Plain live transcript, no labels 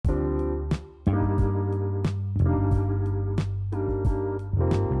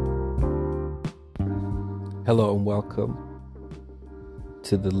Hello and welcome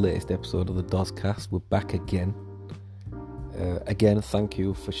to the latest episode of the Dozcast. We're back again. Again, thank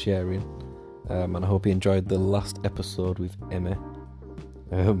you for sharing, and I hope you enjoyed the last episode with Emma.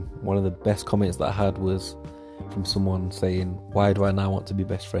 One of the best comments that I had was from someone saying, "Why do I now want to be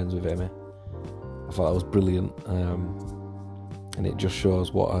best friends with Emma?" I thought that was brilliant, and it just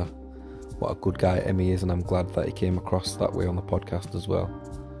shows what a good guy Emmy is, and I'm glad that he came across that way on the podcast as well.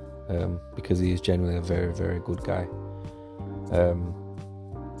 Because he is genuinely a very, very good guy.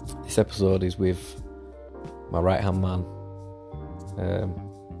 This episode is with my right-hand man,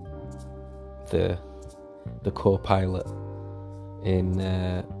 the co-pilot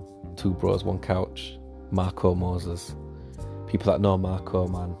in Two Bros, One Couch, Marco Moses. People that know Marco,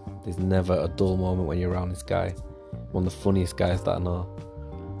 man, there's never a dull moment when you're around this guy. One of the funniest guys that I know.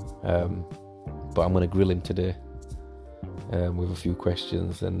 But I'm going to grill him today. With a few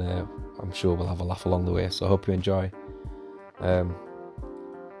questions, and I'm sure we'll have a laugh along the way, so I hope you enjoy. You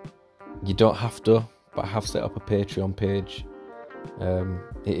don't have to, but I have set up a Patreon page.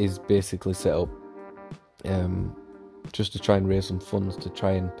 It is basically set up just to try and raise some funds to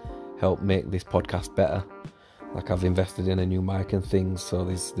try and help make this podcast better. Like, I've invested in a new mic and things, so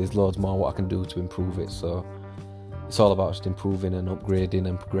there's loads more what I can do to improve it. So it's all about just improving and upgrading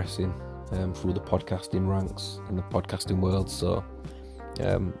and progressing through the podcasting ranks in the podcasting world. So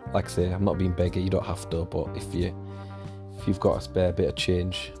like I say, I'm not being beggar, you don't have to, but if you've got a spare bit of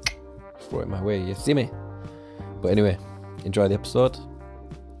change, throw it my way, you see me. But anyway, enjoy the episode.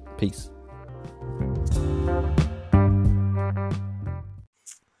 Peace.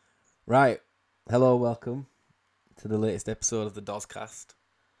 Right, hello, welcome to the latest episode of the Dozcast.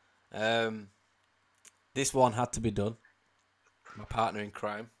 This one had to be done. My partner in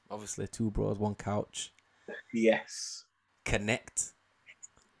crime, obviously, Two Bros, One Couch. Yes. Connect.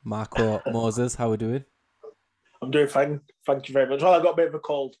 Marco Moses, how are we doing? I'm doing fine. Thank you very much. Well, I got a bit of a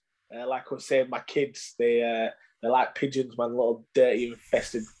cold. Like I was saying, my kids, they're like pigeons, man, little dirty,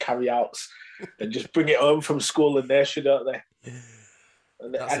 infested carryouts. And just bring it home from school and nurture, don't they?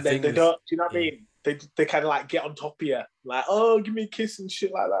 And then they don't, do you know what I mean? They kind of like get on top of you. Like, oh, give me a kiss and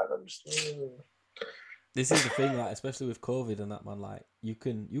shit like that. And I'm just... This is the thing, like, especially with COVID and that, man, like, you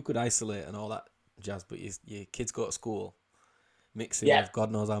could isolate and all that jazz, but your kids go to school, mix it with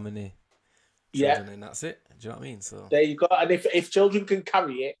God knows how many children, and that's it. Do you know what I mean? So there you go. And if children can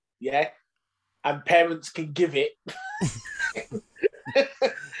carry it, and parents can give it,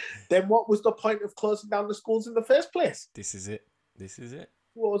 then what was the point of closing down the schools in the first place? This is it.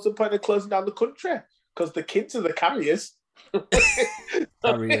 What was the point of closing down the country? Because the kids are the carriers.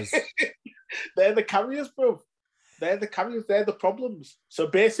 Carriers. They're the carriers, bro. They're the carriers. They're the problems. So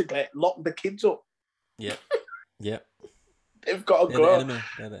basically, lock the kids up. Yep. They've got to go.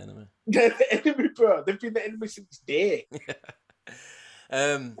 They're the enemy. They're the enemy, bro. They've been the enemy since day.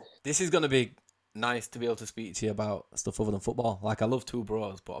 This is going to be nice to be able to speak to you about stuff other than football. Like, I love Two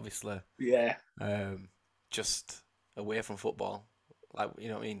Bros, but obviously, just away from football. Like, you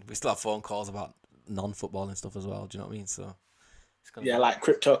know what I mean? We still have phone calls about non-football and stuff as well. Do you know what I mean? So, like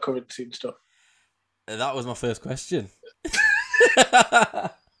cryptocurrency and stuff. That was my first question.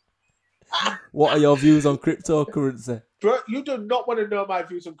 What are your views on cryptocurrency? Bro, you do not want to know my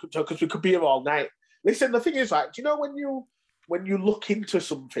views on crypto because we could be here all night. Listen, the thing is, right, do you know when you look into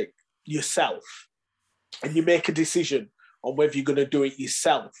something yourself and you make a decision on whether you're going to do it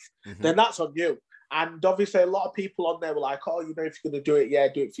yourself, then that's on you. And obviously, a lot of people on there were like, oh, you know, if you're going to do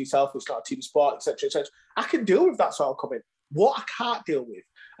it, do it for yourself. It's not a team sport, etc., etc. I can deal with that sort of comment. What I can't deal with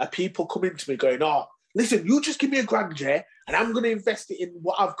are people coming to me going, oh, listen, you just give me $1,000, yeah, and I'm going to invest it in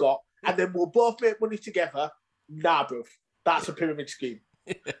what I've got, and then we'll both make money together. Nah, bro, that's a pyramid scheme.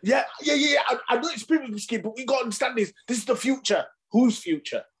 Yeah. I know it's a pyramid scheme, but we got to understand this is the future. Whose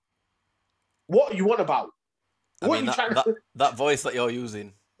future? What are you on about? That voice that you're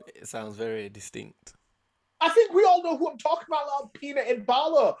using, it sounds very distinct. I think we all know who I'm talking about, like Peanut and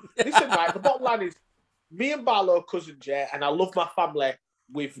Barlow. Listen, right, the bottom line is, me and Barlow are cousins, yeah, and I love my family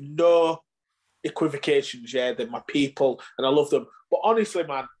with no equivocations, yeah. They're my people, and I love them. But honestly,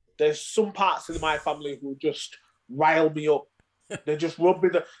 man, there's some parts of my family who just rile me up. They just rub me.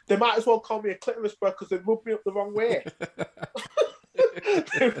 They might as well call me a clitoris bro because they rub me up the wrong way.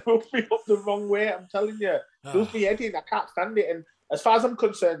 They rub me up the wrong way, I'm telling you. Does me head in, I can't stand it. And as far as I'm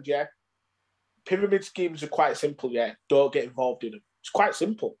concerned, yeah, pyramid schemes are quite simple, yeah. Don't get involved in them. It's quite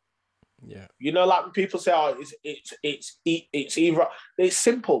simple. Yeah. You know, like when people say, oh, it's either... It's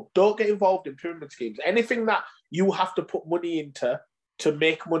simple. Don't get involved in pyramid schemes. Anything that you have to put money into to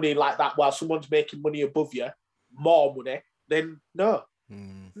make money like that while someone's making money above you, more money, then no.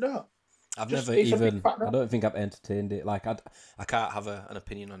 No. I've Just never it's a big even. factor. I don't think I've entertained it. Like I can't have an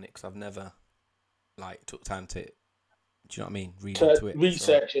opinion on it because I've never like took time to. Do you know what I mean? Read To into it.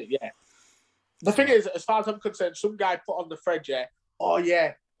 research it. Yeah. The thing is, as far as I'm concerned, some guy put on the thread, yeah, oh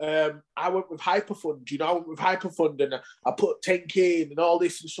yeah, I went with Hyperfund, you know, I went with Hyperfund and I put 10K in and all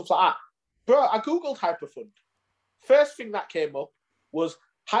this and stuff like that. Bro, I Googled Hyperfund. First thing that came up was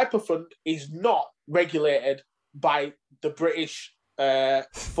Hyperfund is not regulated by the British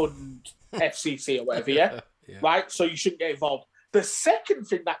Fund FCC or whatever, yeah? Yeah. Right? So you shouldn't get involved. The second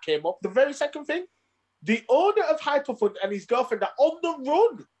thing that came up, the very second thing, the owner of Hyperfund and his girlfriend are on the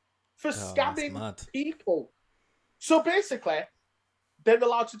run for that's scamming mad. people. So basically, they're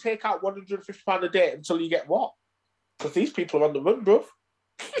allowed to take out £150 a day until you get what? Because these people are on the run, bro.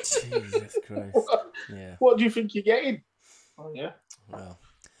 Jesus Christ. Yeah. What do you think you're getting? Oh, yeah. Well,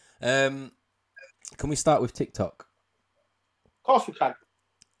 can we start with TikTok? Of course we can.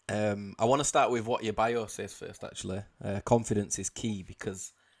 I want to start with what your bio says first, actually. Confidence is key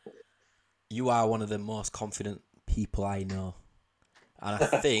because you are one of the most confident people I know. And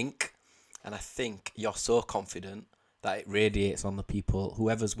I think you're so confident that it radiates on the people,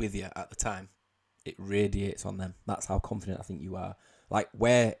 whoever's with you at the time, it radiates on them. That's how confident I think you are. Like,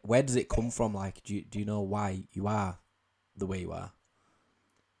 where does it come from? Like, do you know why you are the way you are?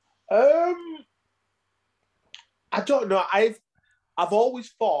 I don't know. I've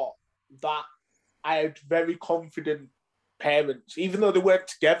always thought that I had very confident parents, even though they weren't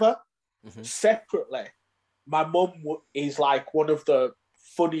together. Mm-hmm. Separately, my mum is like one of the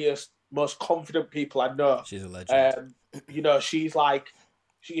funniest, most confident people I know. She's a legend. You know, she's like,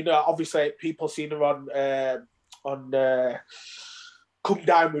 you know, obviously people seen her on Come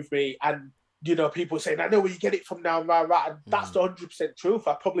Down With Me, and you know, people saying, I know where you get it from now, right, and that's the 100% truth.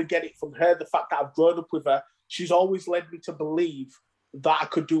 I probably get it from her. The fact that I've grown up with her, she's always led me to believe that I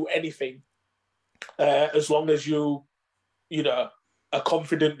could do anything, as long as you know, are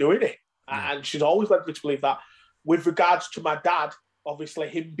confident doing it. Yeah. And she's always led me to believe that. With regards to my dad, obviously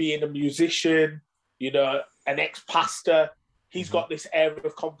him being a musician, you know, an ex-pastor, he's got this air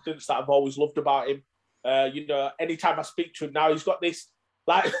of confidence that I've always loved about him. You know, anytime I speak to him now, he's got this,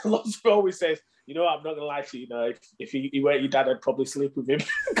 like Lonzo always says, you know, I'm not going to lie to you, you know, if he weren't your dad, I'd probably sleep with him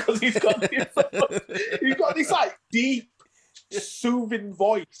because he's got this like deep, soothing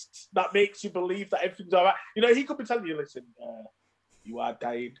voice that makes you believe that everything's all right. You know, he could be telling you, listen, you are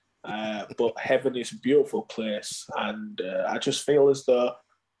dying, but heaven is a beautiful place, and I just feel as though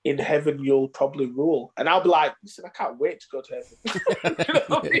in heaven you'll probably rule. And I'll be like, listen, I can't wait to go to heaven. You know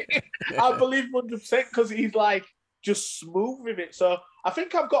what I mean? I believe 100% because he's like just smooth with it. So I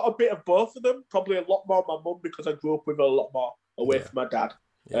think I've got a bit of both of them, probably a lot more my mum because I grew up with her a lot more away from my dad.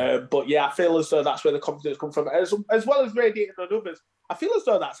 Yeah. But yeah, I feel as though that's where the confidence comes from, as well as radiating on others. I feel as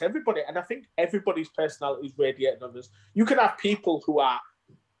though that's everybody, and I think everybody's personality is radiating on others. You can have people who are,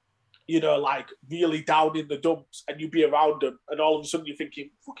 you know, like really down in the dumps, and you be around them, and all of a sudden you're thinking,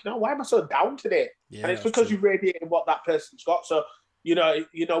 "Fucking hell, why am I so down today?" Yeah, and it's because you're radiating what that person's got. So, you know,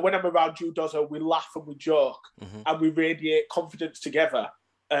 when I'm around you, Dozzo, we laugh and we joke, and we radiate confidence together.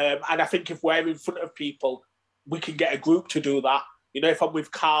 And I think if we're in front of people, we can get a group to do that. You know, if I'm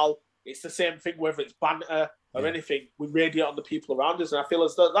with Carl, it's the same thing, whether it's banter or anything, we radiate on the people around us. And I feel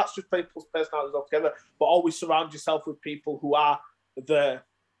as though that's just people's personalities altogether. But always surround yourself with people who are the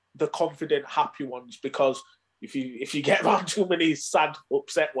confident, happy ones. Because if you get around too many sad,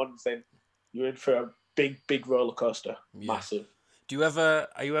 upset ones, then you're in for a big, big roller coaster. Yeah. Massive.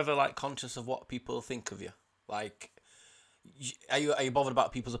 Are you ever like conscious of what people think of you? Like, are you bothered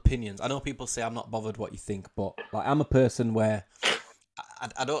about people's opinions? I know people say I'm not bothered what you think, but like I'm a person where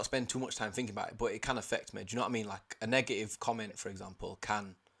I don't spend too much time thinking about it, but it can affect me. Do you know what I mean? Like a negative comment, for example,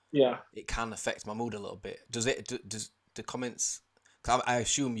 can affect my mood a little bit. Does the comments? Cause I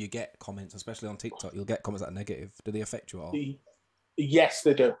assume you get comments, especially on TikTok. You'll get comments that are negative. Do they affect you at all? Yes,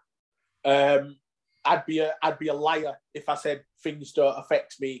 they do. I'd be a liar if I said things don't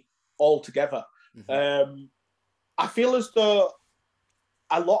affect me altogether. I feel as though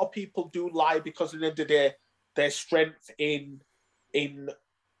a lot of people do lie because at the end of the day, their strength in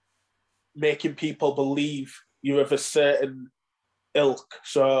making people believe you're of a certain ilk.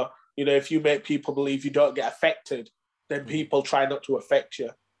 So, you know, if you make people believe you don't get affected, then people try not to affect you.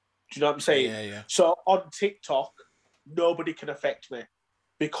 Do you know what I'm saying? Yeah. So on TikTok, nobody can affect me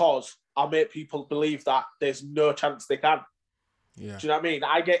because I'll make people believe that there's no chance they can. Yeah. Do you know what I mean?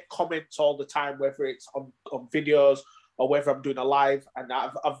 I get comments all the time, whether it's on videos or whether I'm doing a live, and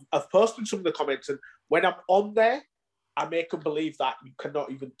I've posted some of the comments, and when I'm on there, I make them believe that you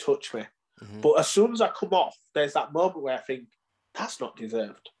cannot even touch me. But as soon as I come off, there's that moment where I think, that's not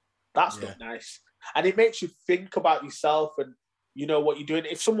deserved. That's not nice. And it makes you think about yourself and, you know, what you're doing.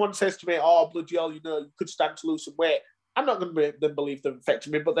 If someone says to me, oh, bloody hell, you know, you could stand to lose some weight, I'm not going to believe they're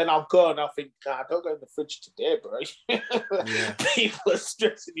affecting me, but then I'll go and I'll think, God, don't go in the fridge today, bro. People are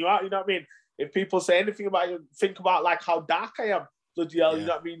stressing you out, you know what I mean? If people say anything about you, think about like how dark I am, bloody hell, you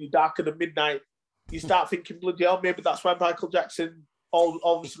know what I mean? You're darker than midnight. You start thinking, bloody hell, maybe that's why Michael Jackson all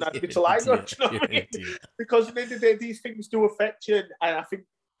of a sudden had vitiligo, you know what I mean? Because at the end of the day, these things do affect you, and I think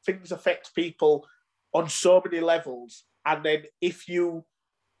things affect people on so many levels. And then if you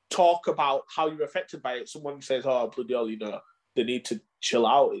talk about how you're affected by it, someone says, oh, bloody hell, you know, they need to chill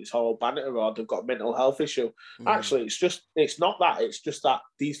out, it's all banter, or they've got a mental health issue. Actually, it's not that. It's just that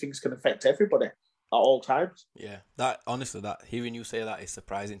these things can affect everybody at all times. Yeah, that honestly, that hearing you say that is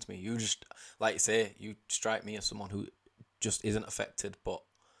surprising to me. You just, like you say, you strike me as someone who just isn't affected, but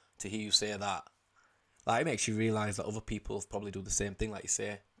to hear you say that, like, it makes you realise that other people probably do the same thing, like you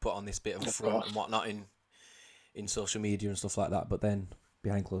say, put on this bit of a front and whatnot in social media and stuff like that, but then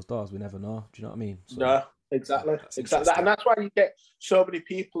behind closed doors, we never know. Do you know what I mean? So, no, exactly. And that's why you get so many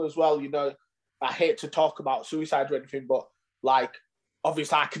people as well, you know, I hate to talk about suicide or anything, but like,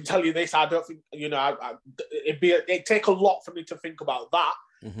 obviously I can tell you this, I don't think, you know, it'd take a lot for me to think about that,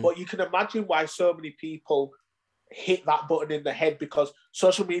 but you can imagine why so many people hit that button in the head, because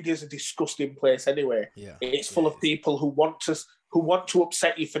social media is a disgusting place anyway. It's full of people who want to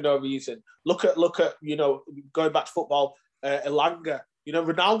upset you for no reason. Look at you know, going back to football, Elanga, you know,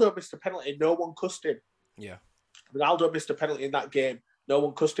 Ronaldo missed a penalty, no one cussed him. Ronaldo missed a penalty in that game, no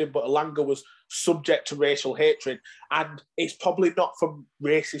one cussed him, but Elanga was subject to racial hatred, and it's probably not from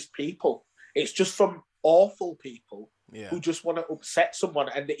racist people, it's just from awful people who just want to upset someone,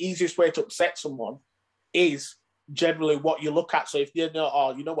 and the easiest way to upset someone is generally what you look at. So if you know,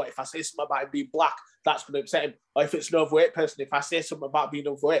 oh, you know what, if I say something about him being black, that's going to upset him. Or if it's an overweight person, if I say something about being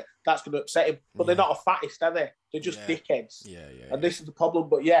overweight, that's going to upset him. But they're not a fattest, are they? They're just dickheads. And this is the problem.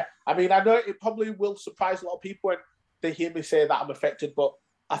 But yeah, I mean, I know it probably will surprise a lot of people when they hear me say that I'm affected, but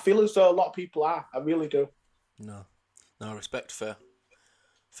I feel as though a lot of people are. I really do. No, respect for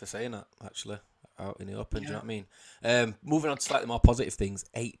saying that, actually, out in the open. Do you know what I mean? Moving on to slightly more positive things,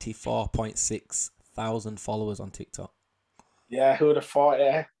 84.6 thousand followers on TikTok. Yeah, who would have thought?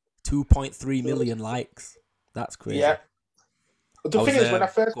 Yeah, 2.3 million likes. That's crazy. Yeah. But the thing is, when I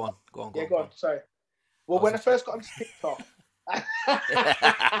first go on. Sorry. Well, when I first got onto TikTok,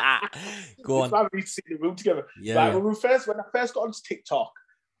 go on. It's why we need to sit in the room together. Yeah. Right, when I first got onto TikTok,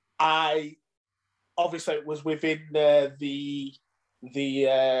 I obviously it was within the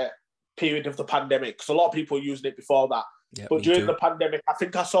period of the pandemic, because a lot of people were using it before that. Yeah, but during the pandemic, I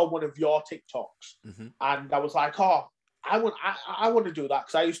think I saw one of your TikToks, and I was like, "Oh, I want to do that,"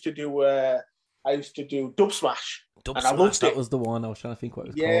 because I used to do Dub Smash, and I loved it. That was the one I was trying to think what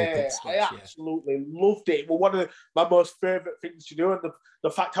it was called. Yeah, I absolutely loved it. Well, one of my most favourite things to do, and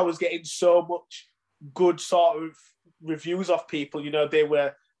the fact I was getting so much good sort of reviews of people. You know, they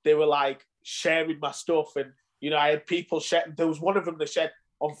were like sharing my stuff, and you know, I had people share. There was one of them that shared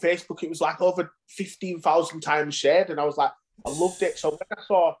on Facebook, it was like over 15,000 times shared, and I was like, I loved it. So when I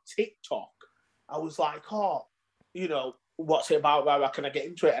saw TikTok, I was like, oh, you know, what's it about? How can I get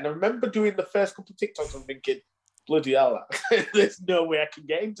into it? And I remember doing the first couple of TikToks and thinking, bloody hell, there's no way I can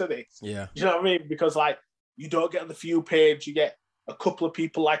get into this. Yeah. Do you know what I mean? Because like, you don't get on the For You page, you get a couple of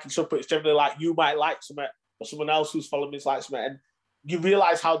people liking stuff, but it's generally like you might like something, or someone else who's following me likes something, and you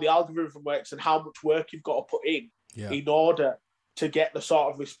realise how the algorithm works and how much work you've got to put in order to get the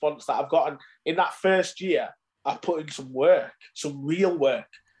sort of response that I've got. And in that first year, I put in some work, some real work,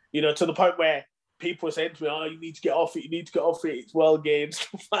 you know, to the point where people were saying to me, oh, you need to get off it, it's well gay and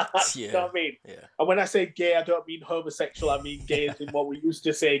stuff like that. You know what I mean? Yeah. And when I say gay, I don't mean homosexual, I mean gay as in what we used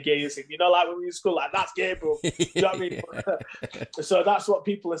to say gay as in, you know, like when we were in school, like, that's gay, bro. You know what I mean? So that's what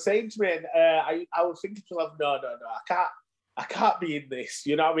people are saying to me. And I was thinking to myself, no, I can't be in this,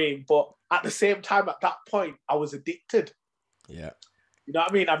 you know what I mean? But at the same time, at that point, I was addicted. Yeah. You know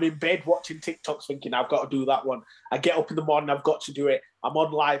what I mean? I'm in bed watching TikToks thinking, I've got to do that one. I get up in the morning, I've got to do it. I'm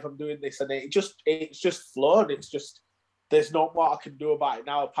on live, I'm doing this. And it's just flown. It's just, there's not what I can do about it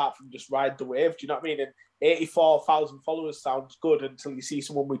now apart from just ride the wave. Do you know what I mean? And 84,000 followers sounds good until you see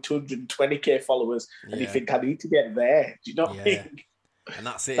someone with 220k followers and you think, I need to get there. Do you know what I mean? And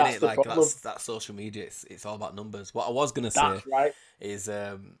that's it, innit? Like, that's social media. It's all about numbers. What I was going to say is...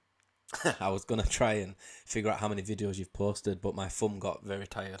 I was going to try and figure out how many videos you've posted, but my thumb got very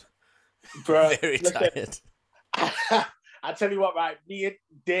tired. Bro, very tired. I tell you what, right? Me and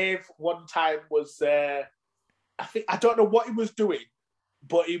Dave one time was, I don't know what he was doing,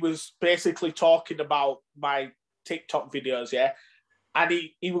 but he was basically talking about my TikTok videos, yeah? and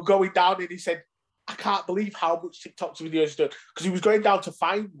he was going down, and he said, I can't believe how much TikTok's videos he's done, because he was going down to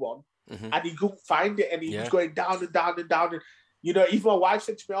find one, and he couldn't find it, and he was going down and down and down, and you know, even my wife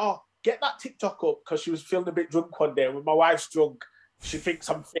said to me, "Oh, get that TikTok up," because she was feeling a bit drunk one day. When my wife's drunk, she thinks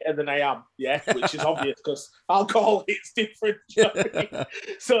I'm fitter than I am, which is obvious because alcohol hits different. You know what I mean?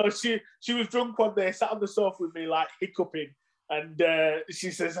 So she was drunk one day, sat on the sofa with me, like hiccuping, and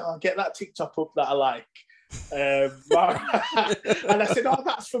she says, "Oh, get that TikTok up that I like." And I said, "Oh,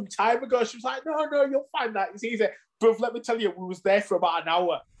 that's from time ago." She was like, "No, you'll find that. It's easy." Bruv, let me tell you, we was there for about an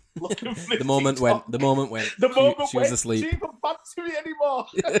hour looking for the moment TikTok. when. The moment when. She was asleep. She didn't fancy me anymore.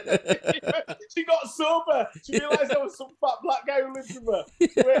 She got sober. She realised there was some fat black guy who lived with her. She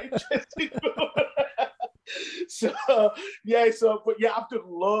weren't interested. But I've done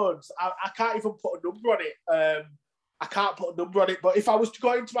loads. I can't even put a number on it. I can't put a number on it. But if I was to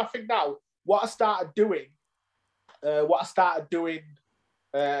go into my thing now, what I started doing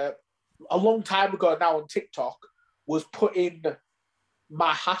a long time ago now on TikTok was putting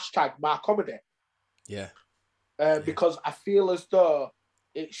my hashtag, my comedy. Because I feel as though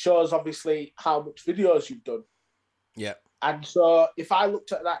it shows obviously how much videos you've done. Yeah. And so if I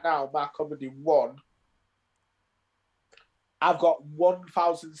looked at that now, my comedy 1, I've got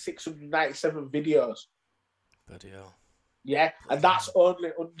 1,697 videos. Bloody hell. Yeah, and that's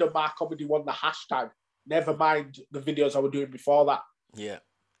only under my comedy 1, the hashtag. Never mind the videos I was doing before that. Yeah.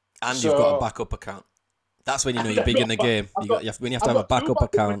 And you've got a backup account. That's when you know you're big in the game. When you have to have a backup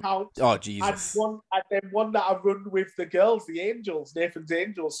account. Oh, Jesus. And then one that I run with the girls, the Angels, Nathan's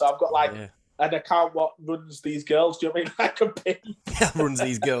Angels. So I've got an account what runs these girls. Do you know what I mean? Like a pin. Runs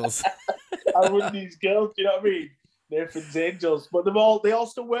these girls. I run these girls. Do you know what I mean? Nathan's Angels. But they all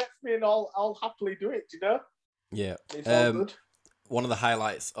still work for me, and I'll happily do it. Do you know? Yeah. It's all good. One of the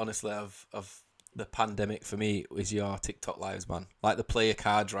highlights, honestly, of the pandemic for me was your TikTok lives, man. Like the player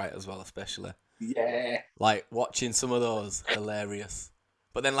cards, right, as well, especially. Yeah. Like watching some of those, hilarious.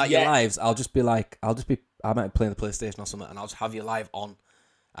 But then your lives, I might be playing the PlayStation or something, and I'll just have you live on,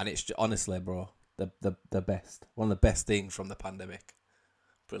 and it's just, honestly, bro, the best. One of the best things from the pandemic.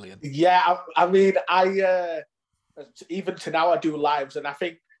 Brilliant. Yeah, I mean, I even to now I do lives, and I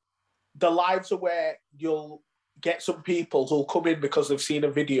think the lives are where you'll get some people who'll come in because they've seen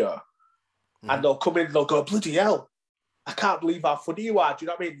a video, and they'll come in, they'll go, bloody hell, I can't believe how funny you are. Do you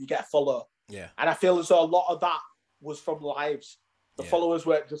know what I mean? You get a follow. Yeah. And I feel as though a lot of that was from lives. The followers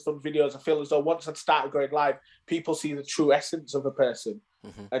weren't just from videos. I feel as though once I'd started going live, people see the true essence of a person.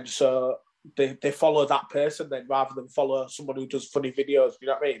 And so they follow that person then rather than follow someone who does funny videos. You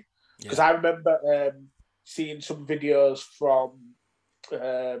know what I mean? Because I remember seeing some videos from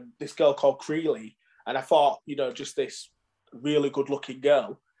this girl called Creeley, and I thought, just this really good looking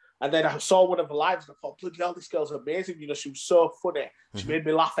girl. And then I saw one of the lives and I thought, bloody hell, this girl's amazing. She was so funny. She made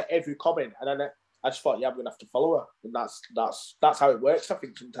me laugh at every comment. And then I just thought, I'm going to have to follow her. And that's how it works, I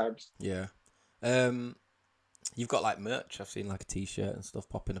think, sometimes. Yeah. You've got merch. I've seen a t-shirt and stuff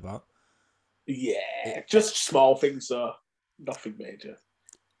popping about. Yeah, just small things though. Nothing major.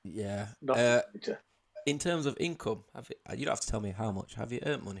 Yeah. Nothing major. In terms of income, you don't have to tell me how much. Have you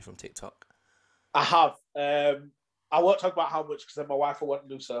earned money from TikTok? I have. I won't talk about how much because then my wife will want a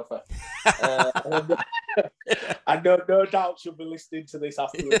new sofa. And no doubt she'll be listening to this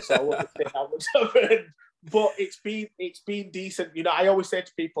afterwards, so I won't say how much I've earned. But it's been decent. I always say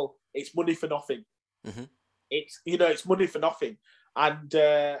to people, it's money for nothing. It's money for nothing. And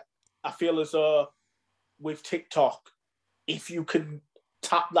I feel as though with TikTok, if you can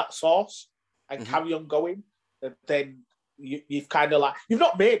tap that source and carry on going, then you've kind of you've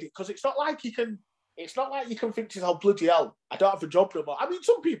not made it, because it's not like you can think to yourself, bloody hell, I don't have a job no more. I mean,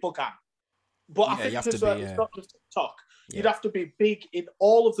 some people can. But I think it's not just TikTok. Yeah. You'd have to be big in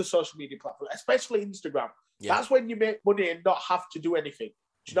all of the social media platforms, especially Instagram. Yeah. That's when you make money and not have to do anything.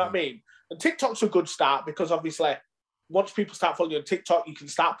 Do you know what I mean? And TikTok's a good start because obviously once people start following you on TikTok, you can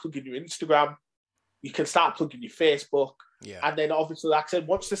start plugging your Instagram, you can start plugging your Facebook. Yeah. And then obviously, like I said,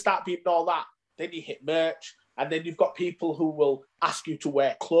 once they start being all that, then you hit merch. And then you've got people who will ask you to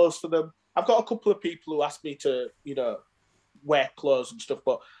wear clothes for them. I've got a couple of people who ask me to, wear clothes and stuff,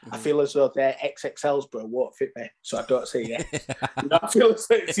 but I feel as though their XXLs, bro, won't fit me. So I don't say yes. I feel as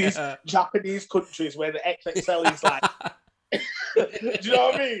though it's these Japanese countries where the XXL is do you know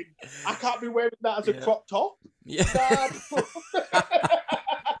what I mean? I can't be wearing that as a crop top. Yeah.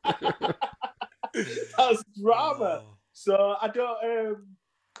 That's drama. Oh. So I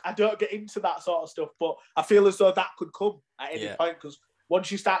don't get into that sort of stuff, but I feel as though that could come at any point, because once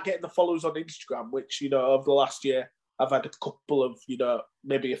you start getting the followers on Instagram, which, over the last year, I've had a couple of,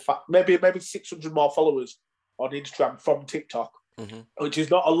 maybe 600 more followers on Instagram from TikTok. which is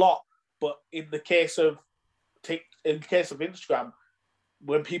not a lot. But in the case of Instagram,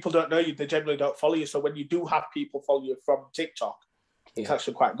 when people don't know you, they generally don't follow you. So when you do have people follow you from TikTok, it's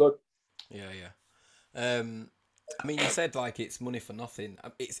actually quite good. Yeah. I mean, you said like it's money for nothing.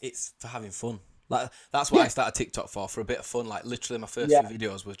 It's for having fun. Like that's what I started TikTok for a bit of fun. Like literally, my first few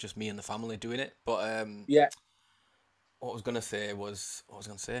videos was just me and the family doing it. But what I was gonna say was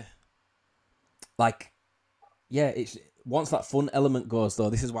like, it's once that fun element goes though.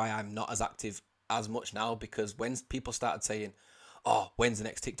 This is why I'm not as active as much now, because when people started saying, "Oh, when's the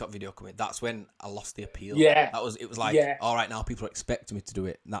next TikTok video coming?" That's when I lost the appeal. Yeah, it was like, all right, now people are expecting me to do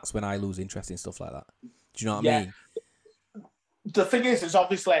it, and that's when I lose interest in stuff like that. Do you know what I mean? The thing is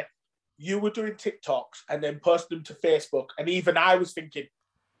obviously you were doing TikToks and then posting them to Facebook, and even I was thinking,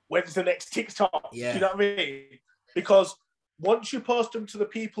 when's the next TikTok? Yeah. Do you know what I mean? Because once you post them to the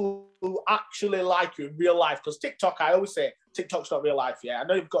people who actually like you in real life, because TikTok, I always say, TikTok's not real life, I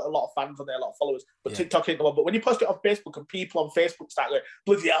know you've got a lot of fans on there, a lot of followers, but TikTok ain't the one. But when you post it on Facebook and people on Facebook start going,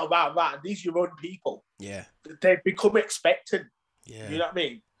 bloody hell, and these are your own people. Yeah. They become expectant. Yeah. You know what I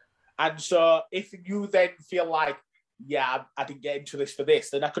mean? And so if you then feel like, I didn't get into this for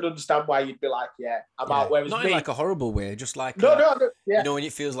this, then I could understand why you'd be like, I'm out. Whereas not me, in like a horrible way, just like no, you know, when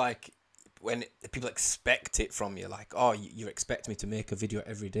it feels like when people expect it from you, like, oh, you expect me to make a video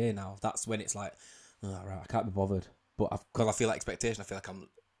every day now. That's when it's like, oh, right, I can't be bothered. But because I feel like expectation, I feel like I'm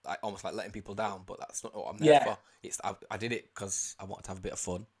almost like letting people down. But that's not what I'm there for. It's I did it because I wanted to have a bit of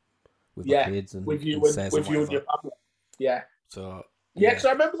fun with my kids and with you and and your family. Yeah. So because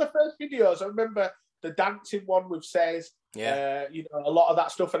I remember the first videos. I remember the dancing one with Says. A lot of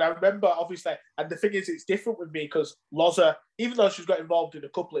that stuff. And I remember, obviously, and the thing is, it's different with me because Loza, even though she's got involved in a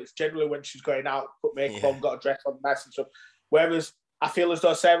couple, it's generally when she's going out, put makeup on, got a dress on, nice and stuff. Whereas I feel as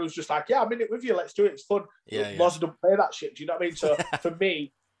though Sarah was just like, I'm in it with you, let's do it, it's fun. Loza don't play that shit, do you know what I mean? So for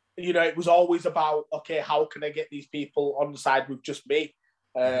me, it was always about, okay, how can I get these people on the side with just me?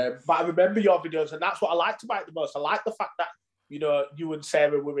 But I remember your videos, and that's what I liked about it the most. I liked the fact that, you and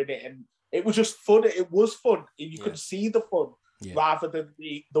Sarah were in it, and it was just fun. It was fun. You could see the fun rather than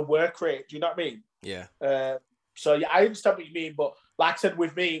the work rate. Do you know what I mean? Yeah. So I understand what you mean. But like I said,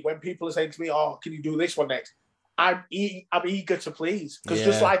 with me, when people are saying to me, "Oh, can you do this one next?" I'm eager to please, because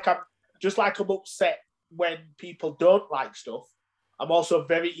just like I'm upset when people don't like stuff, I'm also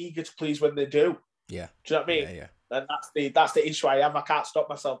very eager to please when they do. Yeah. Do you know what I mean? Yeah. And that's the issue I have. I can't stop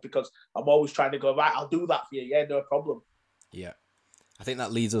myself because I'm always trying to go, right, I'll do that for you. Yeah, no problem. Yeah. I think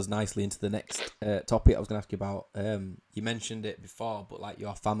that leads us nicely into the next topic I was going to ask you about. You mentioned it before, but like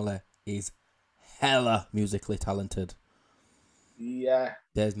your family is hella musically talented. Yeah.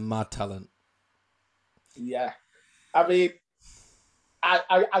 There's mad talent. Yeah. I mean,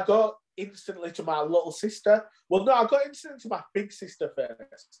 I go instantly to my little sister. Well, no, I got instantly to my big sister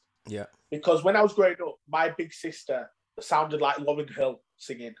first. Yeah. Because when I was growing up, my big sister sounded like Lauryn Hill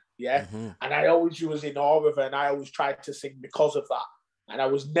singing. Yeah. Mm-hmm. And I always was in awe of her, and I always tried to sing because of that. And I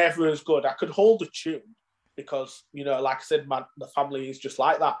was never as good. I could hold a tune because, like I said, the family is just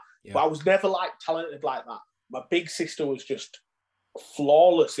like that. Yeah. But I was never like talented like that. My big sister was just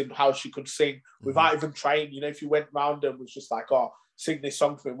flawless in how she could sing without even trying. If you went round and was just like, oh, sing this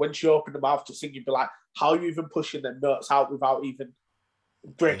song for me. When she opened her mouth to sing, you'd be like, how are you even pushing them notes out without even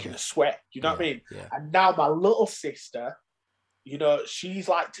breaking a sweat? Do you know what I mean? Yeah. And now my little sister, she's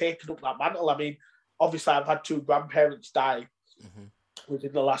like taking up that mantle. I mean, obviously I've had 2 grandparents die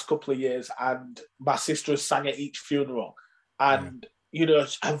within the last couple of years, and my sister has sang at each funeral, and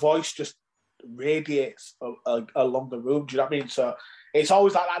her voice just radiates along the room. Do you know what I mean? So it's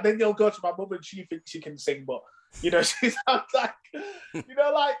always like that. Then you'll go to my mum and she thinks she can sing, but she sounds like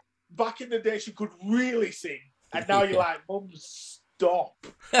like back in the day she could really sing, and now you're like, Mum, stop.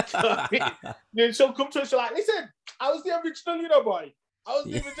 You know what I mean? She'll come to us, she's like, listen, I was the original, boy. I was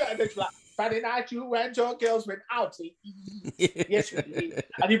the original. And then she's like, Friday night you and your girls went out to eat. Yes, we did.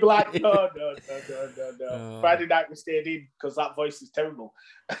 And you'd be like, no. Friday night we stayed in because that voice is terrible.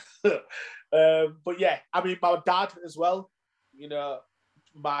 But yeah, I mean, my dad as well,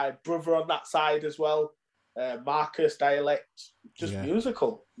 my brother on that side as well, Marcus dialect, just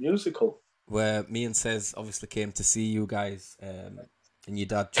musical. Where me and Sez obviously came to see you guys, and your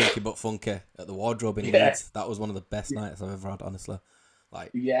dad, Chunky But Funky, at the Wardrobe in Leeds. That was one of the best nights I've ever had, honestly.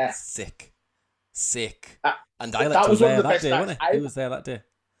 Like, sick. And Dialect was there that day, wasn't he? He was there that day.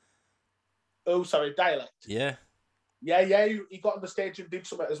 Oh, sorry, Dialect. Yeah. Yeah, he got on the stage and did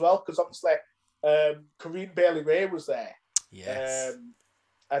something as well, because obviously Corinne Bailey-Rae was there. Yes.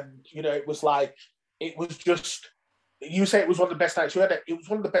 And, it was like, it was just, you say it was one of the best nights you had. It was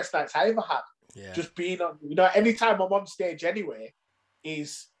one of the best nights I ever had. Yeah. just being on, you know, anytime I'm on stage anyway,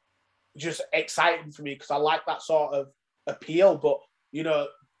 is just exciting for me because I like that sort of appeal. But, you know,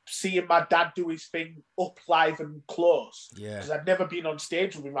 seeing my dad do his thing up live and close, because I've never been on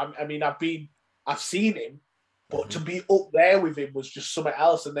stage with him. I mean, I've seen him, but to be up there with him was just something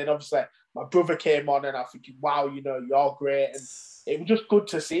else. And then obviously my brother came on and I'm thinking, wow, you know, you're great. And it was just good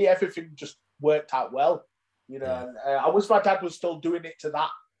to see everything just worked out well, you know. Yeah. And I wish my dad was still doing it to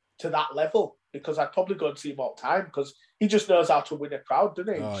that level, because I'd probably go and see him all the time, because he just knows how to win a crowd,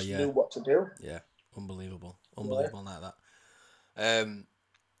 doesn't he? Oh, He just yeah. knew what to do. Yeah, unbelievable like that.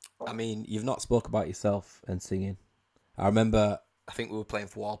 I mean, you've not spoke about yourself and singing. I remember, I think we were playing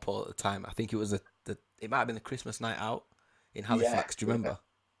for Walpole at the time. I think it was it might have been the Christmas night out in Halifax. Do you remember?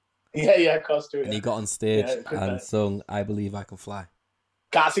 Yeah, of course, too. And you got on stage and night. sung "I Believe I Can Fly."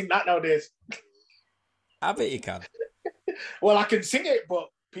 Can't sing that nowadays. I bet you can. Well, I can sing it, but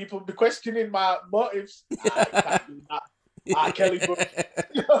people be questioning my motives. I can't do that. Kelly Brooks.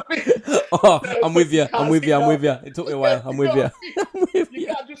 You know what I mean? Oh, I'm with you. I'm with you. It took me a while. I'm with you. You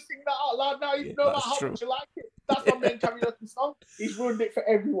can't just sing that out loud now, no matter how much you like it. That's my main karaoke song. He's ruined it for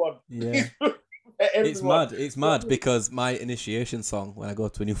everyone. Yeah. It's mad because my initiation song when I go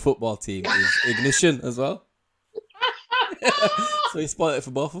to a new football team is Ignition as well. So he spoiled it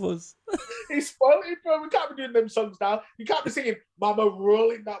for both of us. He spoiled it, bro. We can't be doing them songs now. You can't be singing "Mama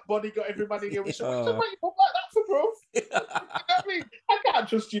rolling that body, got every man in here." So why you put like that for, bro? You know what I mean? I can't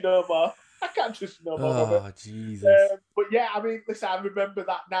trust you no more. Oh, Jesus. But yeah, I mean, listen, I remember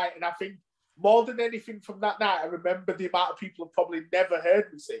that night, and I think more than anything from that night, I remember the amount of people who probably never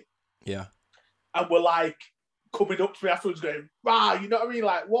heard me sing. Yeah. And were like coming up to me afterwards, going, "Wow," you know what I mean?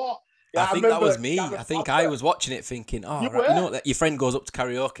 Like what? Yeah, I think that was me. I think I was watching it thinking, oh, right, you know what? Your friend goes up to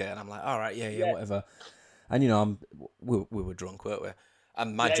karaoke, and I'm like, all right, yeah, whatever. And, you know, we were drunk, weren't we?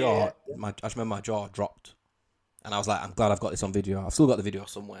 And my jaw, I just remember my jaw dropped. And I was like, I'm glad I've got this on video. I've still got the video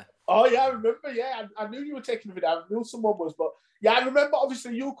somewhere. Oh, yeah, I remember, yeah. I knew you were taking the video. I knew someone was, but yeah, I remember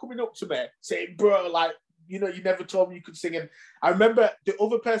obviously you coming up to me saying, bro, like, you know, you never told me you could sing. And I remember the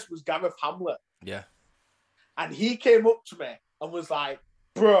other person was Gareth Hamlet. Yeah. And he came up to me and was like,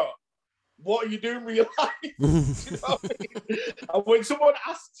 bro, what are you doing with your life? You know what I mean? And when someone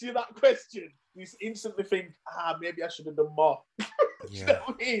asks you that question, you instantly think, maybe I should have done more. You know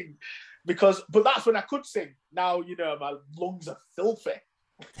what I mean? But that's when I could sing. Now, you know, my lungs are filthy.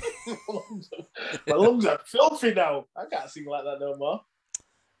 my lungs are filthy now. I can't sing like that no more.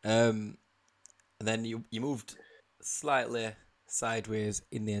 And then you moved slightly sideways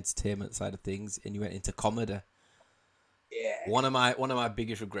in the entertainment side of things, and you went into comedy. Yeah. One of my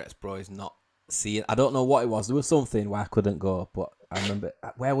biggest regrets, bro, is not seeing. I don't know what it was. There was something where I couldn't go, but I remember.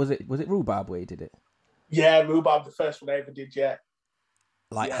 Where was it? Was it Rhubarb where you did it? Yeah, Rhubarb, the first one I ever did. Yeah.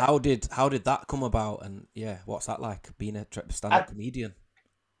 Like, how did that come about? And what's that like being a stand-up comedian?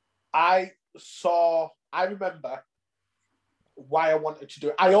 I remember why I wanted to do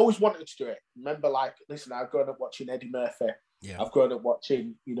it. I always wanted to do it. Remember, like, listen, I've grown up watching Eddie Murphy. Yeah. I've grown up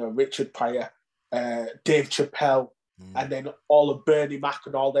watching, you know, Richard Pryor, Dave Chappelle, and then all of Bernie Mac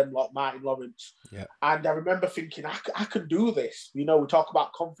and all them, like Martin Lawrence. Yeah. And I remember thinking, I can do this. You know, we talk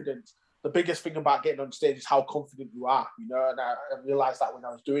about confidence. The biggest thing about getting on stage is how confident you are, you know, and I realised that when I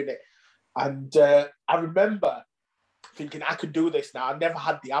was doing it. And I remember thinking, I could do this now. I never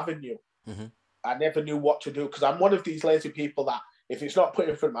had the avenue. Mm-hmm. I never knew what to do, because I'm one of these lazy people that if it's not put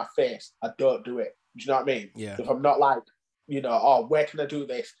in front of my face, I don't do it. Do you know what I mean? Yeah. If I'm not like, you know, oh, where can I do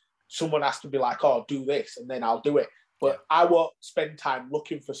this? Someone has to be like, oh, do this, and then I'll do it. But I won't spend time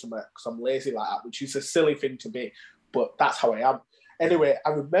looking for something because I'm lazy like that, which is a silly thing to be, but that's how I am. Anyway, I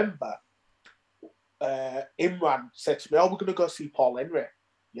remember Imran said to me, oh, we're going to go see Paul Henry.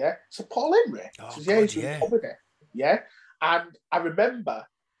 Yeah? So Paul Henry? Says, he's doing comedy. Yeah? And I remember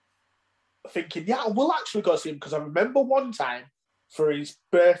thinking, I will actually go see him, because I remember one time for his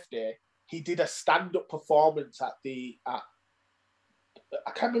birthday, he did a stand-up performance at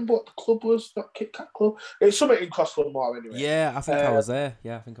I can't remember what the club was, not Kit Kat Club. It's something in Crosslandmore anyway. Yeah, I think I was there.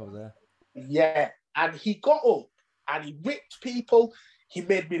 Yeah, and he got up and he whipped people. He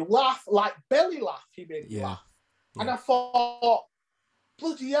made me laugh, like belly laugh. He made me laugh. Yeah. And I thought,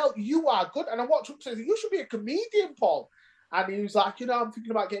 bloody hell, you are good. And I watched up and said, you should be a comedian, Paul. And he was like, you know, I'm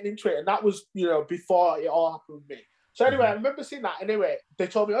thinking about getting into it. And that was, you know, before it all happened with me. So anyway, I remember seeing that. Anyway, they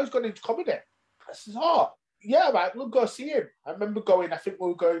told me, oh, he's going into comedy. I said, oh, yeah, right, we'll go see him. I remember going, I think we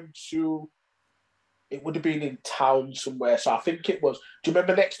were going to, it would have been in town somewhere. So I think it was, do you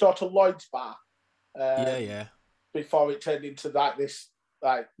remember next door to Lloyd's Bar? Yeah. Before it turned into like this,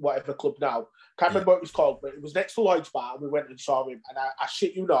 like whatever club now. Can't remember what it was called, but it was next to Lloyd's Bar, and we went and saw him. And I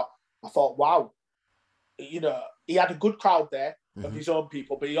shit you not, I thought, wow, he had a good crowd there of his own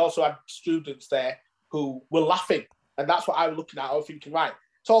people, but he also had students there who were laughing. And that's what I was looking at. I was thinking, right,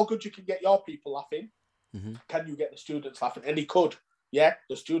 it's all good you can get your people laughing. Can you get the students laughing? And he could. Yeah,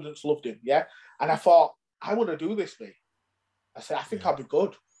 the students loved him. Yeah. And I thought, I want to do this, mate. I said, I think I'll be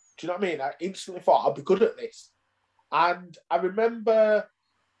good. Do you know what I mean? I instantly thought I'll be good at this. And I remember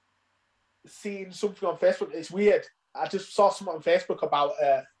seeing something on Facebook. It's weird. I just saw something on Facebook about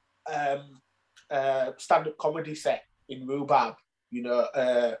a stand-up comedy set in Rhubarb,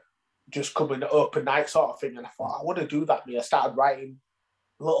 just coming open night sort of thing. And I thought, I want to do that, mate. I started writing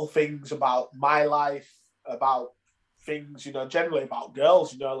little things about my life, about things, generally about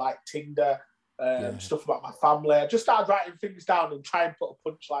girls, like Tinder, stuff about my family. I just started writing things down and try and put a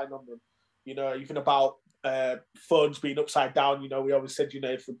punchline on them, even about phones being upside down. We always said,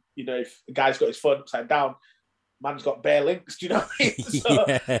 if a guy's got his phone upside down, man's got bare links. Do you know what I mean?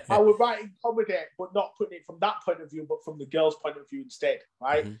 So I was writing comedy, but not putting it from that point of view, but from the girl's point of view instead,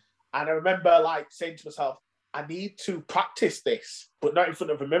 right? And I remember saying to myself, I need to practice this, but not in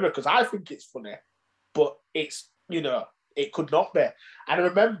front of a mirror because I think it's funny, but it's, it could not be. And I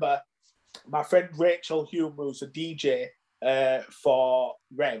remember my friend Rachel Hume, who's a DJ for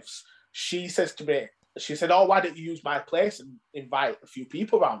Revs, she says to me, she said, oh, why don't you use my place and invite a few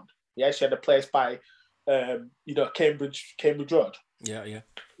people around? Yeah, she had a place by, Cambridge Road.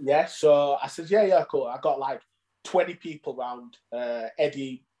 Yeah, so I said, yeah, cool. I got 20 people around.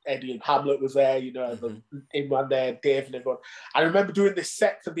 Eddie and Hamlet was there, Imran there, Dave and everyone. I remember doing this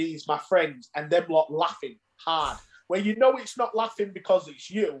set for my friends, and them lot laughing hard. Where it's not laughing because it's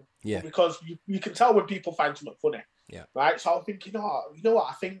you, but because you can tell when people find something funny. Yeah. Right. So I'm thinking, you know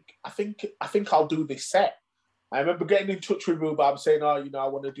what? I think I'll do this set. I remember getting in touch with Rhubarb saying, I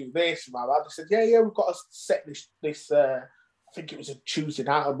want to do this. And my dad said, yeah, we've got to set this. I think it was a Tuesday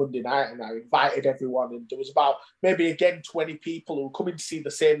night or Monday night, and I invited everyone. And there was about maybe again 20 people who were coming to see the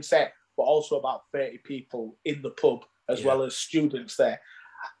same set, but also about 30 people in the pub as well as students there.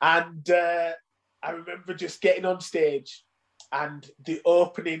 And I remember just getting on stage, and the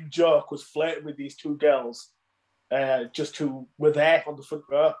opening joke was flirting with these two girls, just who were there on the front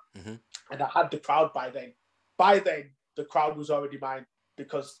row. And I had the crowd by then. By then, the crowd was already mine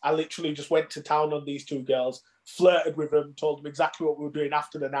because I literally just went to town on these two girls, flirted with them, told them exactly what we were doing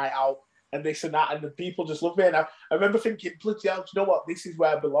after the night out, and this and that. And the people just loved me. And I remember thinking, bloody hell, you know what? This is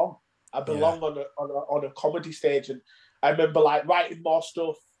where I belong. I belong on a comedy stage. And I remember writing more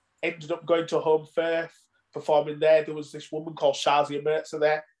stuff. Ended up going to Home Firth, performing there. There was this woman called Shazia Mirza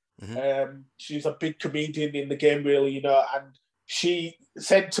there. She's a big comedian in the game, really, and she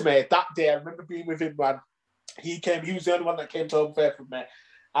said to me that day, I remember being with Imran. He was the only one that came to Home Firth with me.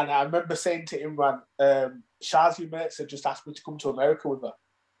 And I remember saying to Imran, Shazia Mirza just asked me to come to America with her.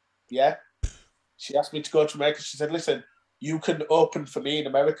 Yeah. She asked me to go to America. She said, listen, you can open for me in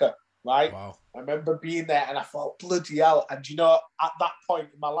America. Right? Wow. I remember being there and I thought, bloody hell. And at that point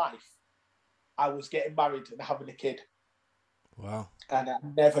in my life, I was getting married and having a kid. Wow. And I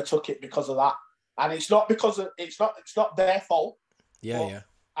never took it because of that. And it's not because it's not their fault. Yeah.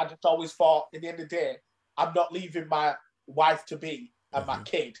 I just always thought, at the end of the day, I'm not leaving my wife to be and my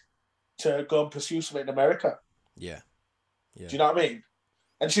kid to go and pursue something in America. Yeah. Do you know what I mean?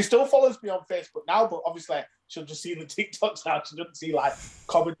 And she still follows me on Facebook now, but obviously she'll just see the TikToks now. She doesn't see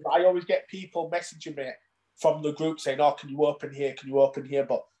comments. I always get people messaging me from the group saying, can you open here? Can you open here?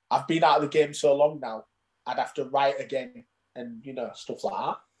 But I've been out of the game so long now, I'd have to write again and, stuff like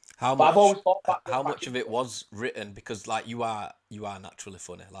that. How much of it was written? Because you are naturally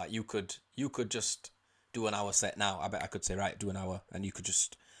funny. You could just do an hour set now. I bet I could say, right, do an hour, and you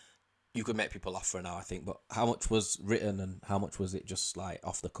could make people laugh for an hour, I think. But how much was written and how much was it just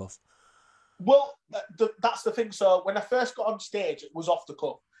off the cuff? Well, that's the thing. So when I first got on stage, it was off the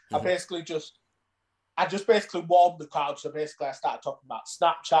cuff. I just basically warmed the crowd. So basically I started talking about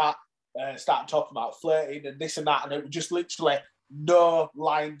Snapchat, started talking about flirting and this and that. And it was just literally no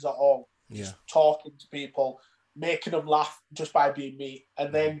lines at all. Just talking to people, making them laugh just by being me.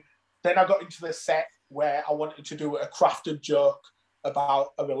 And then I got into the set where I wanted to do a crafted joke about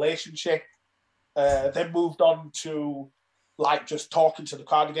a relationship. Then moved on to just talking to the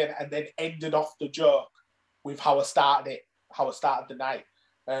crowd again, and then ended off the joke with how I started the night.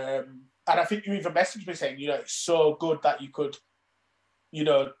 And I think you even messaged me saying, it's so good that you could,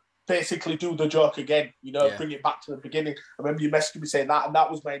 basically do the joke again, bring it back to the beginning. I remember you messaged me saying that, and that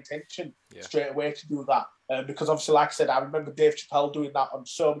was my intention straight away to do that. Because obviously, like I said, I remember Dave Chappelle doing that on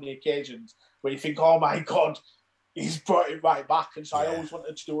so many occasions where you think, oh my God, he's brought it right back. And so I always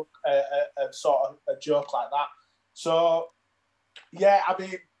wanted to do a sort of a joke like that. So, yeah, I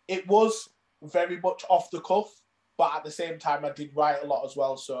mean, it was very much off the cuff, but at the same time, I did write a lot as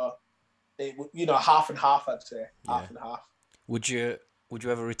well. So, it half and half, I'd say. Half and half. Would you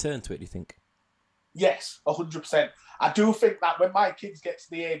ever return to it, do you think? Yes, 100%. I do think that when my kids get to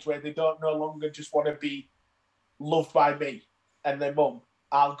the age where they don't no longer just want to be loved by me and their mum,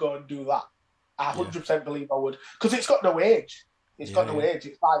 I'll go and do that. I 100% believe I would. Because it's got no age. It's got no age.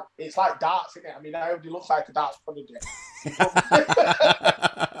 It's like darts, isn't it? I mean, I already look like a darts prodigy.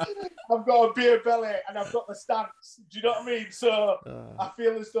 I've got a beer belly and I've got the stance. Do you know what I mean? So I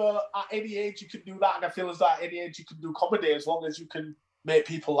feel as though at any age you can do that, and I feel as though at any age you can do comedy as long as you can make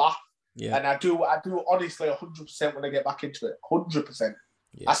people laugh. Yeah. And I do honestly 100% when I get back into it. 100%.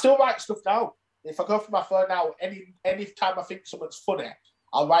 Yeah. I still write stuff now. If I go for my phone now, any time I think something's funny,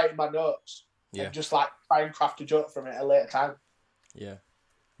 I'll write in my notes and just like try and craft a joke from it at a later time. Yeah,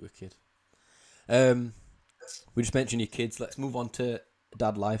 wicked. We just mentioned your kids. Let's move on to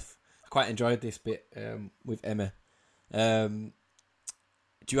dad life. I quite enjoyed this bit with Emma. Do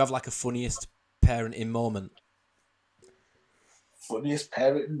you have like a funniest parenting moment? Funniest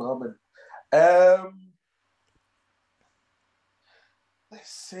parenting moment. Let's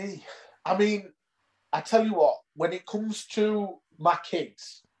see. I mean, I tell you what, when it comes to my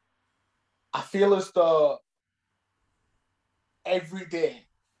kids, I feel as though every day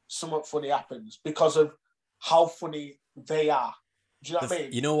something funny happens because of how funny they are. Do you know what I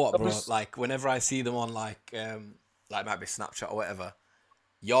mean? You know what, bro? Like, whenever I see them on, like might be Snapchat or whatever,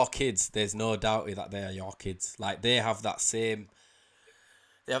 your kids, there's no doubt that they are your kids. Like, they have that same...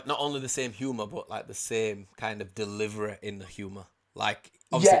 They have not only the same humour, but like the same kind of delivery in the humour. Like,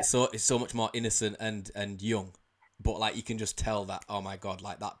 obviously, it's so much more innocent and young, but like you can just tell that, oh my god,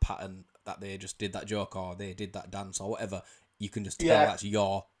 like that pattern that they just did that joke or they did that dance or whatever. You can just tell that's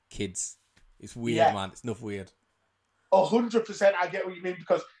your kids. It's weird, man. It's enough weird. 100%, I get what you mean,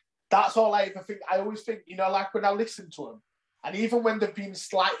 because that's all I ever think. I always think, like when I listen to them, and even when they've been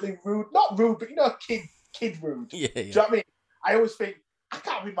slightly rude, not rude, but kid rude. Yeah. Do you know what I mean? I always think, I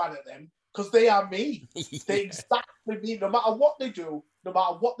can't be mad at them because they are me. They're exactly me. No matter what they do, no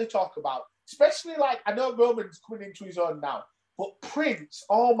matter what they talk about, especially like, I know Roman's coming into his own now, but Prince,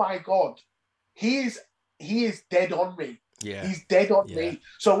 oh my God, he is dead on me. Yeah. He's dead on me.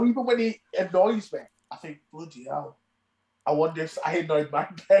 So even when he annoys me, I think, bloody hell, I wonder if I annoyed my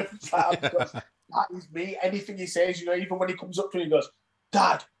parents. Because that is me. Anything he says, even when he comes up to me, he goes,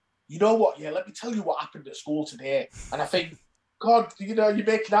 Dad, you know what? Yeah, let me tell you what happened at school today. And I think, God, you're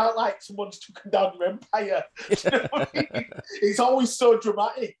making out like someone's taken down your empire. You know what I mean? It's always so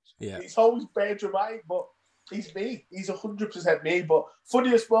dramatic. Yeah. It's always very dramatic, but he's me. He's 100% me. But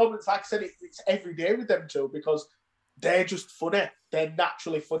funniest moments, like I said, it's every day with them too, because they're just funny. They're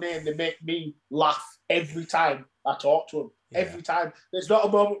naturally funny, and they make me laugh every time I talk to them. Yeah. Every time. There's not a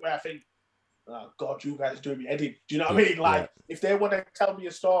moment where I think, oh, God, you guys doing me head in. Do you know what I mean? Like, if they want to tell me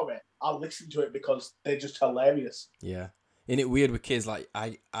a story, I'll listen to it because they're just hilarious. Yeah. Isn't it weird with kids? Like,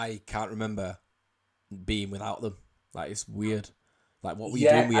 I can't remember being without them. Like, it's weird. Like, what were you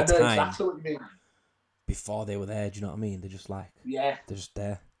doing with your time exactly what you mean. Before they were there? Do you know what I mean? They're just like... Yeah. They're just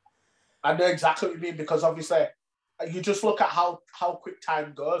there. I know exactly what you mean, because obviously, you just look at how quick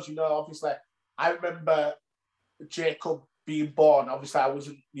time goes. Obviously, I remember Jacob being born. Obviously, I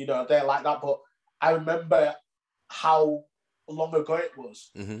wasn't, there like that, but I remember how long ago it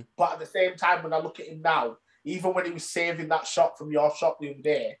was. Mm-hmm. But at the same time, when I look at him now, even when he was saving that shot from your shot the other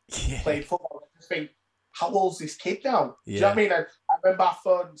day, playing football, I just think, how old's this kid now? Do you know what I mean? And I remember I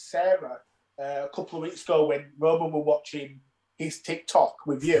phoned Sarah a couple of weeks ago when Roman were watching his TikTok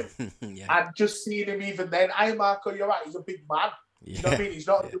with you, and just seeing him even then, Marco, you're right, he's a big man. Do you know what I mean? He's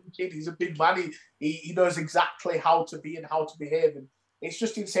not a little kid, he's a big man. He knows exactly how to be and how to behave. And it's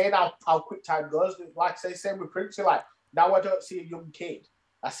just insane how quick time goes. Like I say, same with Prince. Like, now I don't see a young kid.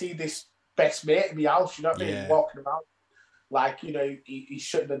 I see this best mate in the house, you know what I mean? Walking around. Like, he's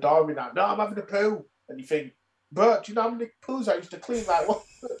shutting the door in now. No, I'm having a poo. And you think, bro, do you know how many poos I used to clean? Like, what?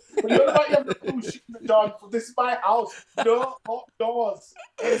 When you're about to have a poo, shutting the door, this is my house. No hot doors.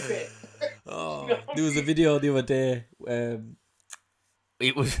 Is it? Oh, there was a video the other day.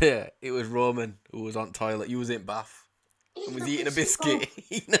 It was Roman who was on toilet. He was in bath and was eating a biscuit.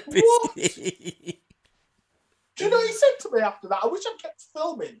 Eating a biscuit. Do you know what he said to me after that? I wish I kept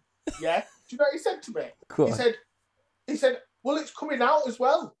filming. Yeah. Do you know what he said to me? Cool. He said, well, it's coming out as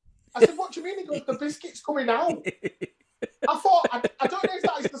well. I said, what do you mean? He goes, the biscuit's coming out. I thought, I don't know if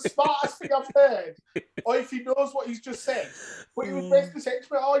that is the smartest thing I've heard, or if he knows what he's just said. But he was basically saying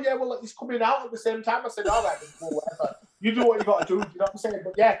to me, oh yeah, well, it's coming out at the same time. I said, all right, then, well, whatever. You do what you got to do. You know what I'm saying?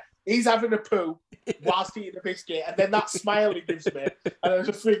 But yeah, he's having a poo. whilst eating a biscuit, and then that smile he gives me, and I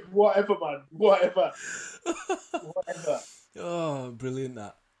just think, whatever, man, whatever. Oh, brilliant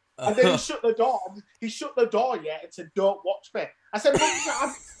that. And then he shut the door. He shut the door, yeah, and said, "Don't watch me." I said, "Mum, I'm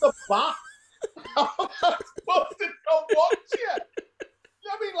in the bath. I'm supposed to not watch you." You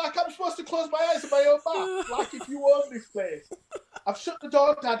know what I mean? Like, I'm supposed to close my eyes in my own bath. Like, if you own this place. I've shut the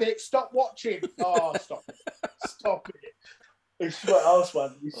door, Daddy. Stop watching. Oh, stop it. Stop it. It's something else,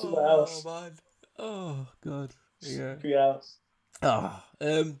 man. It's something else. Oh, man. Oh, God. Yeah. Something else. Oh,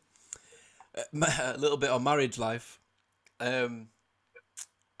 a little bit on marriage life. How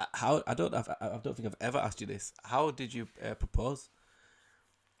I don't think I've ever asked you this. How did you propose?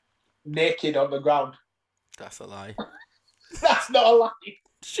 Naked on the ground. That's a lie. That's not a lie.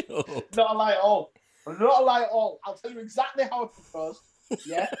 Shut up. Not a lie at all. Not a lie at all. I'll tell you exactly how I proposed.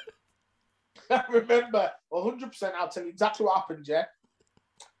 Yeah. I remember 100%. I'll tell you exactly what happened. Yeah.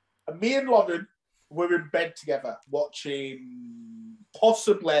 And me and Lauren were in bed together watching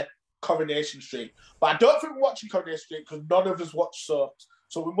possibly Coronation Street, but I don't think we're watching Coronation Street because none of us watched soaps.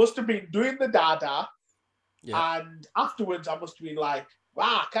 So we must have been doing the dada, and afterwards I must have been like,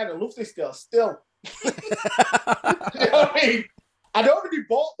 "Wow, I kind of love this girl still." You know what I mean? I'd already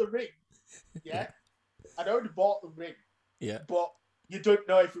bought the ring. Yeah. I'd already bought the ring. Yeah. But you don't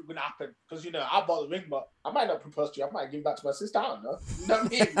know if it would happen. Because, you know, I bought the ring, but I might not propose to you. I might give that to my sister. I don't know. You know what I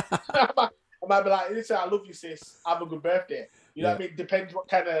mean? I might be like, "Listen, I love you, sis. Have a good birthday." You know what I mean? Depends what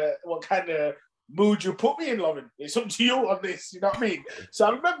kind of mood you put me in, Lauren. It's up to you on this. You know what I mean? So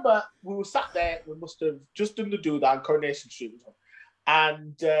I remember we were sat there. We must have just done the do that on Coronation Street.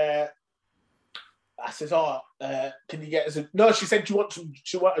 And I says, "Can you get us a..." No, she said, "Do you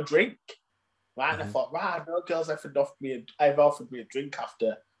want a drink?" Right? And I thought, right, no girls ever offered me a drink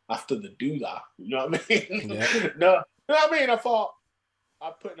after the do that. You know what I mean? Yeah. No, you know what I mean? I thought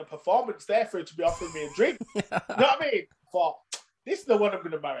I'm putting a performance there for her to be offering me a drink. You know what I mean? I thought, this is the one I'm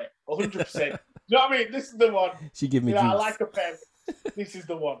going to marry, 100%. You know what I mean? This is the one. She give me I drinks. like her parents. This is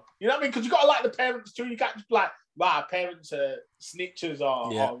the one. You know what I mean? Because you got to like the parents too. You can't just be like, "Wow, parents are snitchers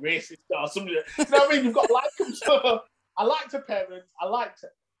or racist or something." You know what I mean? You've got to like them. So I liked her parents.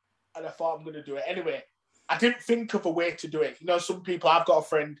 And I thought, I'm going to do it. Anyway, I didn't think of a way to do it. You know, some people, I've got a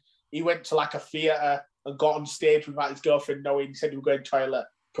friend, he went to like a theatre and got on stage without his girlfriend knowing. He said he was going to the toilet,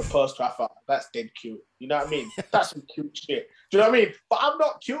 proposed to her. I thought, that's dead cute. You know what I mean? That's some cute shit. Do you know what I mean? But I'm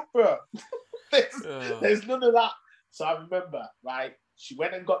not cute, bro. There's none of that. So I remember, right, she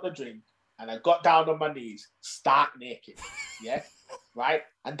went and got the drink and I got down on my knees, stark naked. Yeah? Right?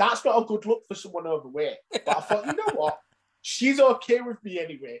 And that's not a good look for someone overweight. But I thought, you know what? She's okay with me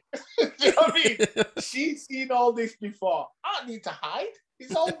anyway. Do you know what I mean? She's seen all this before. I don't need to hide.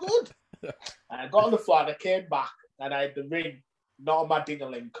 It's all good. And I got on the floor and I came back and I had the ring, not on my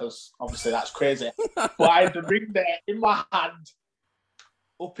ding-a-ling, because obviously that's crazy. But I had the ring there in my hand,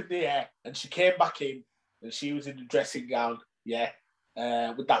 up in the air, and she came back in and she was in the dressing gown,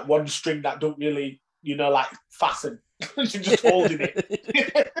 with that one string that don't really, like fasten. She's just holding it.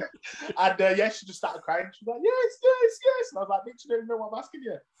 And she just started crying. She was like, yes. And I was like, "Bitch, you don't even know what I'm asking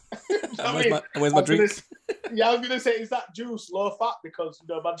you." Where's my drink? I was going to say, is that juice low fat? Because,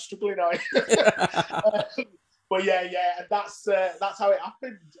 man's struggling now. But and that's how it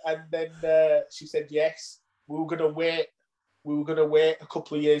happened. And then she said yes. We were going to wait a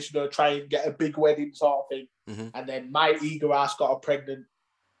couple of years, try and get a big wedding sort of thing. Mm-hmm. And then my eager ass got her pregnant.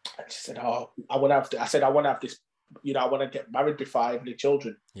 And she said, I want to have this, I want to get married before I have any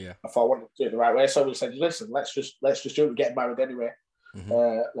children. Yeah. I thought I wanted to do it the right way. So we said, listen, let's just do it. We're getting married anyway. Mm-hmm.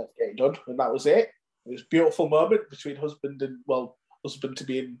 Let's get it done. And that was it. It was a beautiful moment between husband to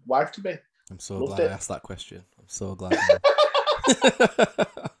be and wife to be. I'm so Loved glad it. I asked that question. I'm so glad.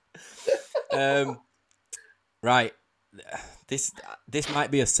 Right. This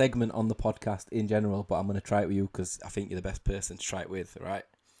might be a segment on the podcast in general, but I'm going to try it with you because I think you're the best person to try it with, right?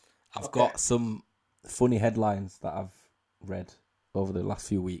 I've got some funny headlines that I've read over the last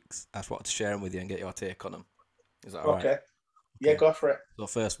few weeks. I just wanted to share them with you and get your take on them. Is that all right? Okay. Yeah, go for it. So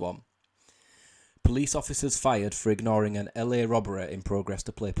first one. Police officers fired for ignoring an LA robbery in progress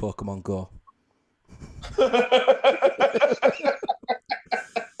to play Pokemon Go.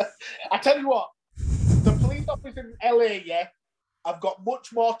 I tell you what, the police officers in LA, I've got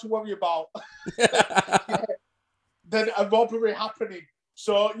much more to worry about than a robbery happening.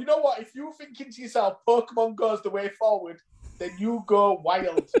 So, you know what? If you're thinking to yourself, Pokemon Go is the way forward, then you go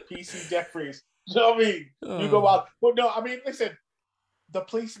wild, PC Jeffries. You know what I mean? You go wild. But no, I mean, listen, the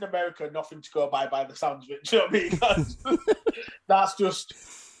police in America are nothing to go by the sounds of it. Do you know what I mean? That's just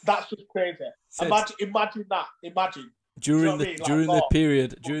crazy. Imagine that. Imagine. During what I mean?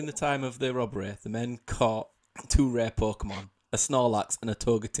 Like, during the time of the robbery, the men caught 2 rare Pokemon, a Snorlax and a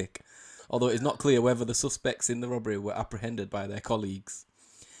Togetic. Although it is not clear whether the suspects in the robbery were apprehended by their colleagues.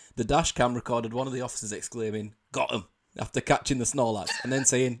 The dash cam recorded one of the officers exclaiming, "Got him!" after catching the Snorlax, and then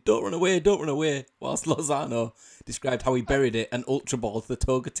saying, "Don't run away," whilst Lozano described how he buried it and ultra balled the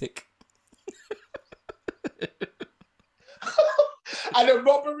Togetic. And a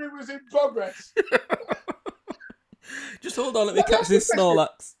robbery was in progress. Just hold on, let me catch this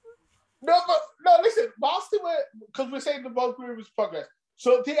Snorlax. No, listen, whilst they were, because we're saying the robbery was progress,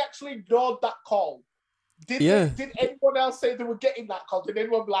 so they actually ignored that call. Did anyone else say they were getting that call? Did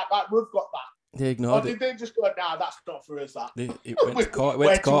anyone be like, right, we've got that? They ignored it. Or did they just go, nah, that's not for us, that? It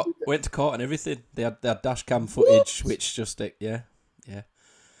went to court and everything. They had dash cam footage, which just, yeah.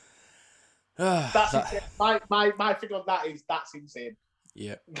 That's insane. My thing on that is, that's insane.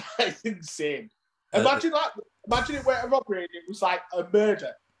 Yeah. That's insane. Imagine it went a robbery and it was like a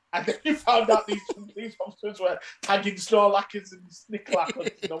murder. And then you found out these police officers were tagging Snorlaxes and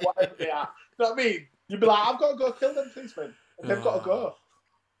Snickerlackers or whatever they are. You know what I mean? You'd be like, I've got to go kill them policemen. And they've got to go.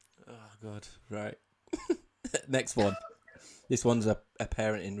 Oh, God. Right. Next one. This one's a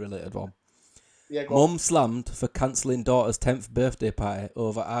parenting related one. Yeah, Mum slammed for cancelling daughter's 10th birthday party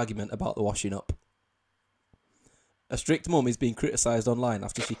over argument about the washing up. A strict mum is being criticised online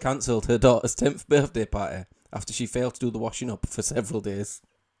after she cancelled her daughter's 10th birthday party after she failed to do the washing up for several days.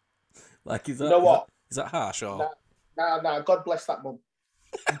 Like, is that, you know what? Is that harsh or? Nah, God bless that mum.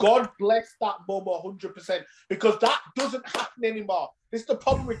 God bless that mum 100%, because that doesn't happen anymore. This is the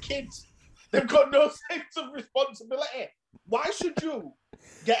problem with kids. They've got no sense of responsibility. Why should you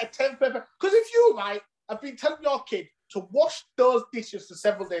get a 10th birthday? Because if you, right, have been telling your kid to wash those dishes for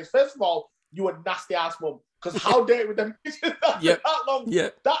several days, first of all, you a nasty ass mum. Because how dare with them dishes that long?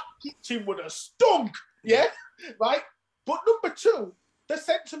 Yep. That kitchen would have stunk. Yeah? Right? But number 2, the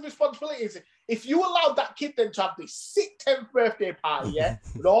sense of responsibility is, if you allow that kid then to have this sick 10th birthday party, yeah,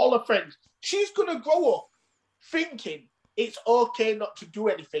 with all her friends, she's going to grow up thinking it's okay not to do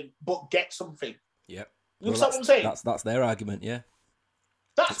anything, but get something. Yep. You understand what I'm saying? That's their argument, yeah.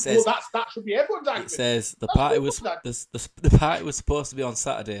 That should be everyone's argument. It says the party was supposed to be on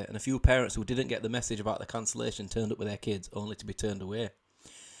Saturday, and a few parents who didn't get the message about the cancellation turned up with their kids, only to be turned away.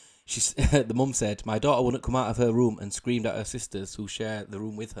 The mum said, "My daughter wouldn't come out of her room and screamed at her sisters who share the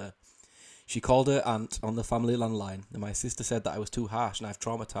room with her. She called her aunt on the family landline, and my sister said that I was too harsh and I've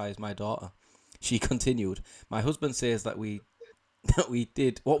traumatised my daughter." She continued, "My husband says that what we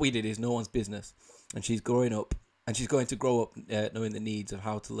did is no one's business, and she's growing up, and she's going to grow up knowing the needs of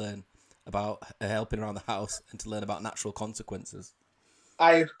how to learn about helping around the house and to learn about natural consequences."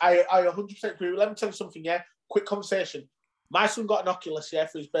 I 100% agree. Let me tell you something, yeah? Quick conversation. My son got an Oculus, yeah,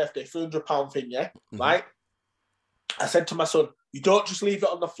 for his birthday, £300 thing, yeah? Mm-hmm. Right? I said to my son, you don't just leave it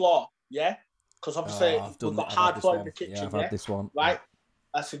on the floor, yeah? Because obviously we've got hard floor in the kitchen, I've had this one. Right?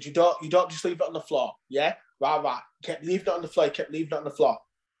 I said, you don't just leave it on the floor, yeah? Right. Kept leaving it on the floor,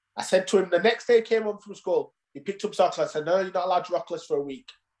 I said to him, the next day he came home from school, he picked up his Oculus. I said, no, you're not allowed your Oculus for a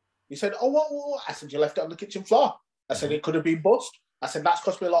week. He said, oh, what? I said, you left it on the kitchen floor. I said, it could have been bust. I said, that's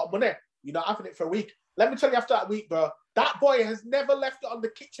cost me a lot of money. You're not having it for a week. Let me tell you, after that week, bro, that boy has never left it on the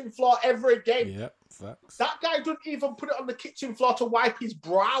kitchen floor ever again. Yeah, facts. That guy doesn't even put it on the kitchen floor to wipe his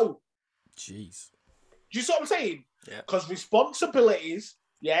brow. Jeez. Do you see what I'm saying? Yeah. Because responsibilities,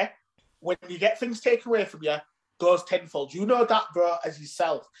 yeah, when you get things taken away from you, goes tenfold. You know that, bro, as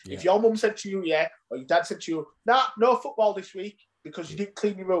yourself. Yeah. If your mum said to you, yeah, or your dad said to you, nah, no football this week because you didn't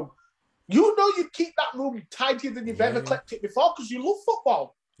clean your room, you know you'd keep that room tidier than you've ever kept it before because you love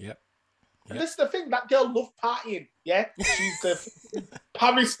football. Yep. And this is the thing, that girl loved partying, yeah? She's the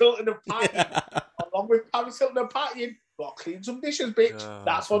Paris Hilton of partying. Along with Paris Hilton of partying, got to clean some dishes, bitch.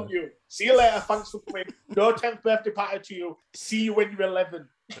 That's on you. See you later, thanks for coming. No 10th birthday party to you. See you when you're 11.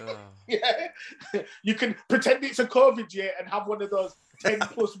 Yeah? You can pretend it's a COVID year and have one of those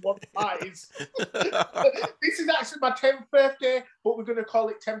 10+1 parties. This is actually my 10th birthday, but we're going to call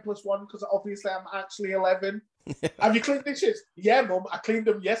it 10+1 because obviously I'm actually 11. Have you cleaned dishes? Yeah, Mum, I cleaned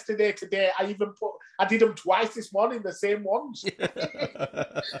them yesterday, today. I did them twice this morning, the same ones.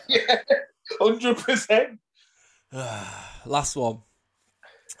 Yeah, 100%. Last one.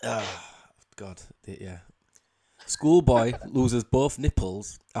 God, yeah. Schoolboy loses both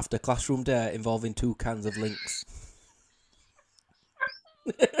nipples after classroom dare involving 2 cans of Lynx.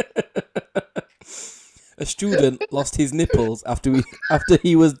 A student lost his nipples after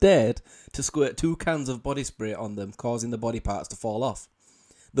he was dared to squirt 2 cans of body spray on them, causing the body parts to fall off.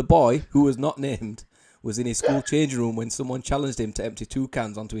 The boy, who was not named, was in his school changing room when someone challenged him to empty 2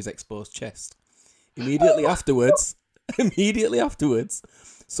 cans onto his exposed chest. Immediately afterwards, Immediately afterwards,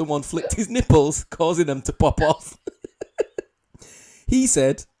 someone flicked his nipples, causing them to pop off. He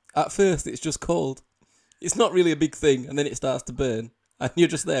said, at first it's just cold. It's not really a big thing, and then it starts to burn, and you're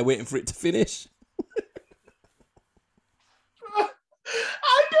just there waiting for it to finish.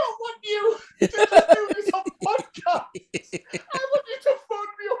 I don't want you to just do this on podcast. I want you to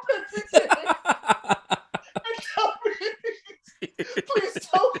phone me up every day and tell me these. Please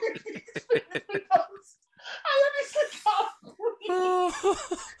tell me these things because I honestly can't breathe.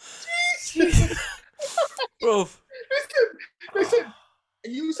 Jesus. Bro, Listen.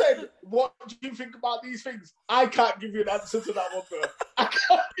 You said, what do you think about these things? I can't give you an answer to that one, bro. I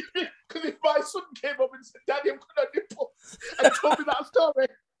can't give you, because if my son came up and said, Daddy, I'm going to nipple, and told me that story,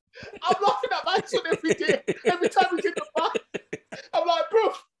 I'm laughing at my son every day, every time he's in the bath. I'm like,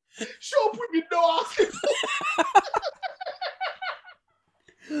 bro, show up with your no ass.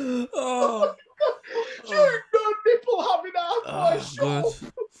 oh, You ain't no nipple having ass, boy. oh, Show God. up.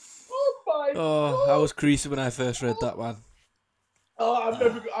 Oh, my Oh, God. I was creasing when I first read that, man. Oh,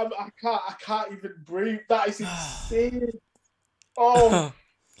 I can't even breathe. That is insane. Oh.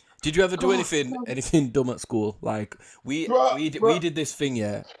 Did you ever do God. anything dumb at school? Like we did this thing,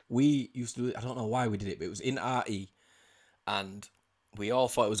 yeah. We used to do it, I don't know why we did it, but it was in RE, and we all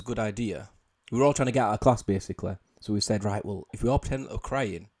thought it was a good idea. We were all trying to get out of class basically. So we said, right, well, if we all pretend that we're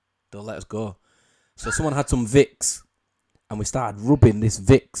crying, they'll let us go. So someone had some Vicks, and we started rubbing this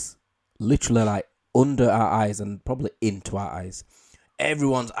Vicks literally like under our eyes and probably into our eyes.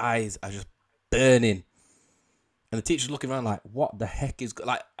 Everyone's eyes are just burning. And the teacher's looking around like, what the heck is...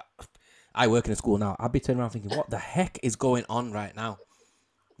 Like, I work in a school now. I'd be turning around thinking, what the heck is going on right now?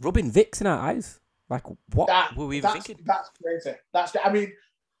 Rubbing Vicks in our eyes? Like, what were we even thinking? That's crazy. I mean,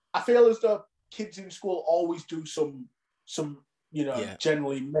 I feel as though kids in school always do some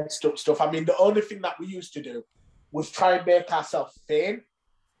generally messed up stuff. I mean, the only thing that we used to do was try and make ourselves faint.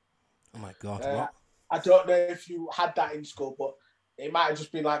 Oh, my God, what? I don't know if you had that in school, but it might have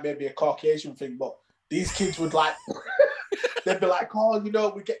just been like maybe a Caucasian thing, but these kids would like, they'd be like, oh,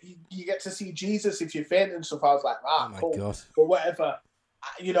 you get to see Jesus if you faint and stuff. I was like, oh my cool. God. But whatever.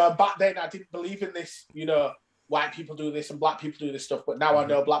 Back then I didn't believe in this, white people do this and black people do this stuff, but now I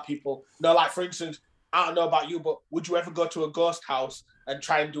know black people. No, like for instance, I don't know about you, but would you ever go to a ghost house and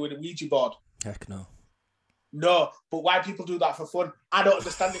try and do a Ouija board? Heck no. No, but white people do that for fun. I don't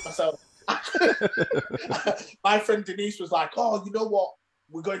understand it myself. My friend Denise was like, oh, you know what?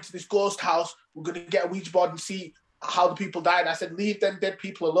 We're going to this ghost house. We're going to get a Ouija board and see how the people died. I said, leave them dead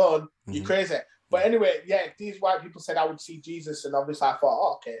people alone. You're crazy. But anyway, yeah, these white people said I would see Jesus. And obviously I thought,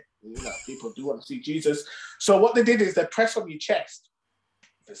 oh, okay, people do want to see Jesus. So what they did is they press on your chest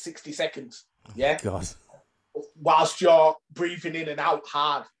for 60 seconds. Yeah. God. Whilst you're breathing in and out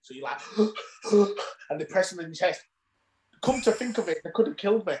hard. So you're like, and they press on your chest. Come to think of it, they could have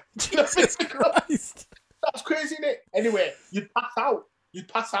killed me. Jesus Christ. That's crazy, isn't it? Anyway, you'd pass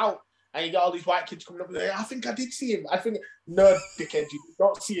out, and you get all these white kids coming up and I think I did see him. I think, no, dickhead, you did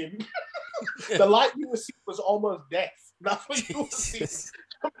not see him. The light you were seeing was almost death. That's what you were seeing.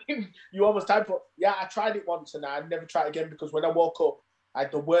 I mean, you almost died, but yeah, I tried it once and I never tried again because when I woke up, I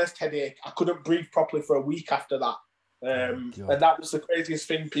had the worst headache. I couldn't breathe properly for a week after that. And that was the craziest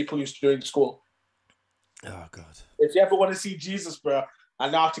thing people used to do in school. Oh, God. If you ever want to see Jesus, bro,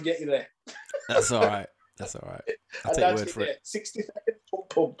 I know how to get you there. That's all right. That's all right. I'll take your word for it. 60 seconds,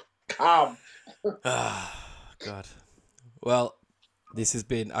 pump. Calm. God. Well, this has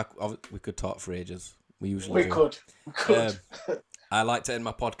been... we could talk for ages. We usually do. We could. I like to end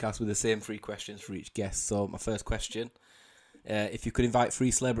my podcast with the same 3 questions for each guest. So my first question, if you could invite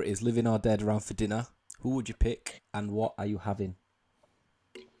 3 celebrities, living or dead, around for dinner, who would you pick and what are you having?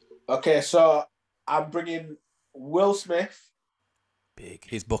 Okay, so I'm bringing Will Smith. Big.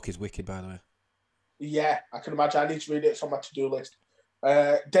 His book is wicked, by the way. Yeah, I can imagine. I need to read it. It's on my to-do list.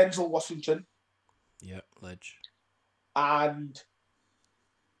 Denzel Washington. Yep, ledge. And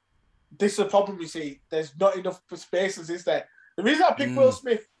this is the problem, you see. There's not enough spaces, is there? The reason I picked Will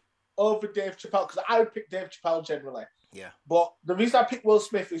Smith over Dave Chappelle, because I would pick Dave Chappelle generally. Yeah. But the reason I picked Will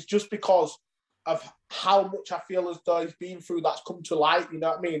Smith is just because of how much I feel as though he's been through that's come to light, you know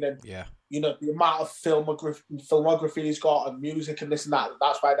what I mean? And, yeah. The amount of filmography he's got and music and this and that,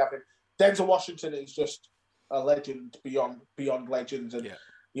 that's why I'd have him. Denzel Washington is just a legend beyond legends. And,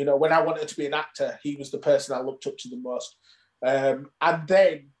 when I wanted to be an actor, he was the person I looked up to the most. And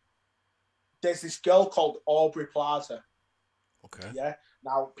then there's this girl called Aubrey Plaza. Okay. Yeah.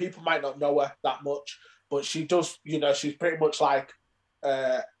 Now, people might not know her that much, but she does, she's pretty much like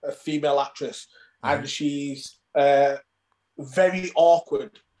a female actress. And she's very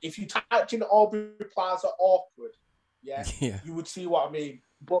awkward. If you typed in Aubrey Plaza awkward, yeah, Yeah. you would see what I mean.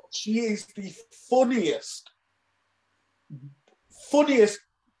 But she is the funniest,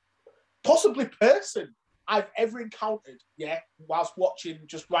 possibly person I've ever encountered, yeah, whilst watching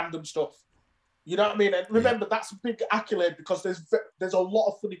just random stuff. You know what I mean? And remember, that's a big accolade because there's a lot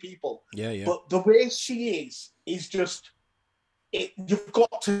of funny people. Yeah, yeah. But the way she is just, you've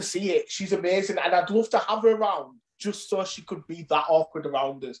got to see it. She's amazing. And I'd love to have her around just so she could be that awkward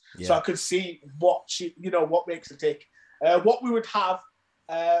around us. Yeah. So I could see what what makes her tick. What we would have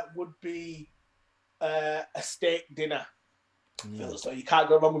would be a steak dinner. So you can't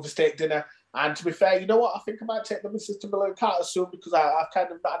go wrong with a steak dinner. And to be fair, you know what? I think I might take the missus to Miller and Carter soon because I've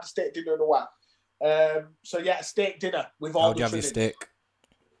kind of not had a steak dinner in a while. So yeah, a steak dinner with all How'd the you have your trimmings. steak?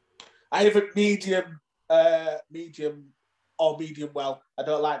 I have it medium or medium well. I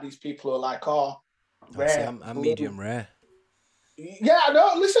don't like these people who are like, rare. I'm medium rare. Yeah, I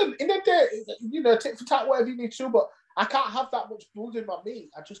know. Listen, in the day, tit for tat, whatever you need to, but I can't have that much blood in my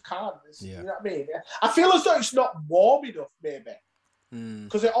meat. I just can't. You know what I mean? I feel as though it's not warm enough, maybe.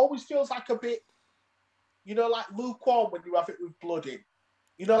 Because it always feels like a bit, like lukewarm when you have it with blood in.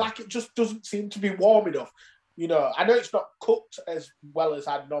 Like it just doesn't seem to be warm enough. I know it's not cooked as well as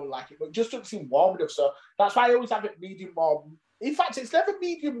I'd normally like it, but it just doesn't seem warm enough. So that's why I always have it medium warm. In fact, it's never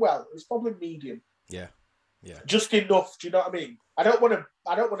medium well. It's probably medium. Yeah. Yeah. Just enough. Do you know what I mean? I don't want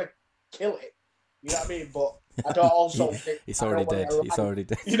to kill it. You know what I mean? But I don't also think it's already dead. It's already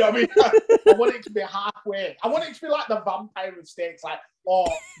dead. You know what I mean? I want it to be halfway. I want it to be like the vampire of steaks, like,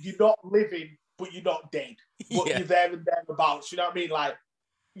 you're not living, but you're not dead. But you're there and thereabouts. You know what I mean? Like,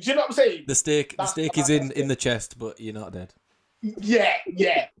 do you know what I'm saying? The steak is in the chest, but you're not dead.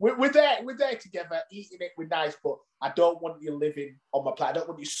 Yeah. We're there together, eating it. We're nice, but I don't want you living on my plate. I don't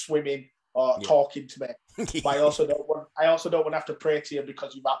want you swimming or talking to me. But I also don't want to have to pray to you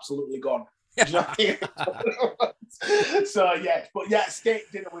because you've absolutely gone. Do you know what I mean? So yeah, but yeah, steak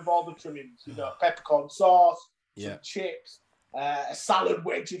dinner with all the trimmings. Peppercorn sauce, some chips, a salad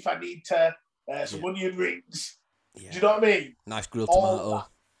wedge if I need to, some onion rings. Yeah. Do you know what I mean? Nice grilled tomato.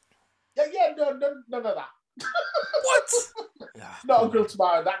 Yeah, none of that. What? Not a grilled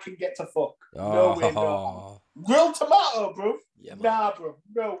tomato. That can get to fuck. No way, no. Grilled tomato, bro. Yeah, nah, bro.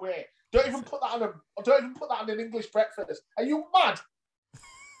 No way. Don't even put that on an English breakfast. Are you mad?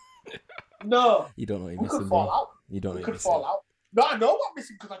 No. You don't know what you're we missing, could fall bro. out. You don't know we what you're could missing. fall out. No, I know what I'm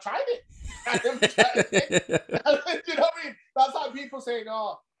missing because I tried it. I never tried it. Do you know what I mean? That's like people saying,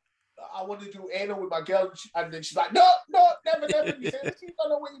 I want to do anal with my girl, and then she's like, no, never. You say, listen, you don't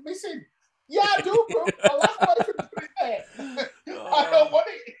know what you're missing. Yeah, I do, bro. My last boyfriend put it there. I don't want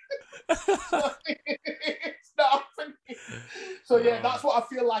it. It's not happening. So yeah, that's what I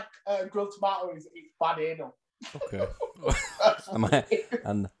feel like. Grilled tomato is bad anal. Okay.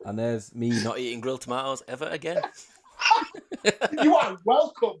 and there's me not eating grilled tomatoes ever again. You are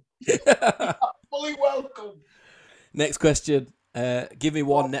welcome. You are fully welcome. Next question. Give me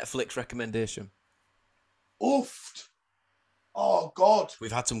one Netflix recommendation. Oofed. Oh God.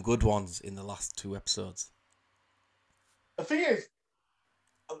 We've had some good ones in the last 2 episodes. The thing is,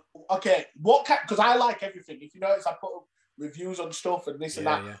 okay, because I like everything. If you notice, I put reviews on stuff and this and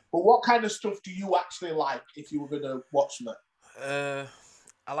that. Yeah. But what kind of stuff do you actually like if you were going to watch them?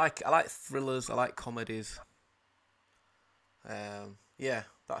 I like thrillers. I like comedies. Yeah,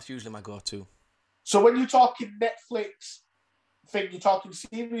 that's usually my go-to. So when you're talking Netflix thing, you're talking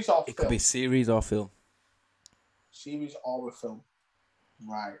series or film? It could be series or film. Series or a film.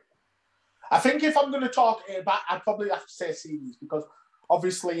 Right. I think if I'm going to talk about, I'd probably have to say series because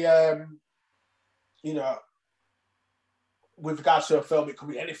obviously, with regards to a film, it could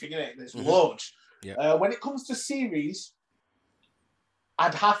be anything in it. There's loads. Yeah. When it comes to series,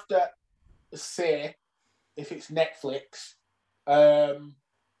 I'd have to say, if it's Netflix,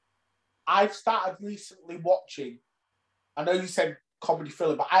 I've started recently watching, I know you said comedy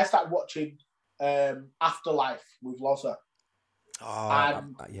thriller, but I started watching Afterlife with Loza.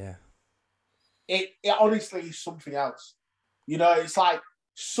 Yeah. It honestly is something else. It's like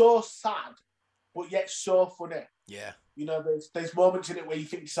so sad, but yet so funny. Yeah. There's moments in it where you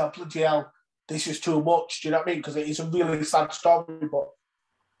think to yourself, bloody hell, this is too much. Do you know what I mean? Because it is a really sad story, but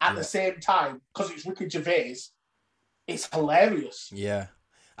at the same time, because it's Ricky Gervais, it's hilarious. Yeah.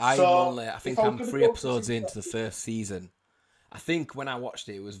 I think I'm 3 episodes into the first season. I think when I watched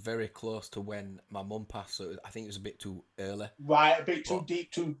it, it was very close to when my mum passed, so I think it was a bit too early. Right, a bit too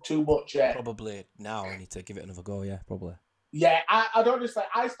deep, too much, yeah. Probably now I need to give it another go, yeah, probably. Yeah, I don't understand.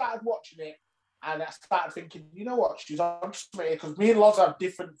 I started watching it, and I started thinking, you know what, she's on something, because me and Loz have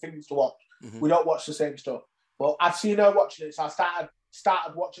different things to watch. Mm-hmm. We don't watch the same stuff. But I've seen her watching it, so I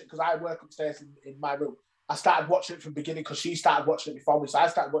started watching it, because I work upstairs in my room. I started watching it from the beginning because she started watching it before me. So I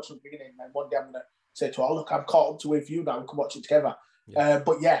started watching it from the beginning. And then one day I'm going to say to her, oh, look, I'm caught up to with you now. We can watch it together. Yeah.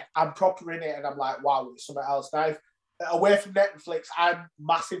 But yeah, I'm proper in it. And I'm like, wow, it's something else. Now, away from Netflix, I'm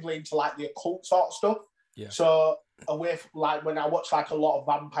massively into like the occult sort of stuff. Yeah. So away from like when I watch like a lot of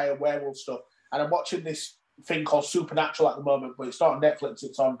vampire werewolf stuff, and I'm watching this thing called Supernatural at the moment, but it's not on Netflix,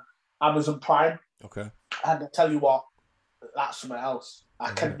 it's on Amazon Prime. Okay. And I tell you what, that's something else.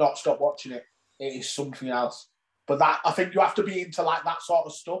 I cannot stop watching it. It is something else. But that, I think you have to be into like that sort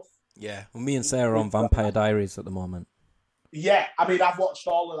of stuff. Yeah. Well, me and Sarah are on Vampire Diaries at the moment. Yeah, I mean, I've watched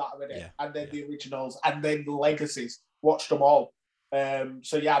all of that already, Yeah. and then the originals, and then the legacies. Watched them all.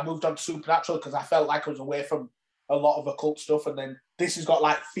 So yeah, I moved on to Supernatural because I felt like I was away from a lot of occult stuff, and then this has got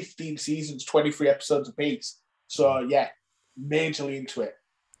like 15 seasons, 23 episodes apiece. So yeah, majorly into it.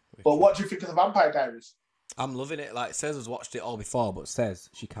 But what do you think of the Vampire Diaries? I'm loving it. Like, Says has watched it all before, but says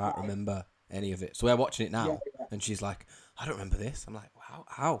she can't remember any of it. So we're watching it now, and she's like, I don't remember this. I'm like,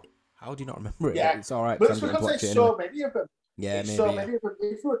 how? How do you not remember it? Yeah. It's all right. But it's because there's so many of them. Yeah, maybe. So many of them.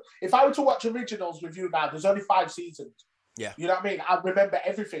 If I were to watch originals with you now, there's only 5 seasons. Yeah. You know what I mean? I remember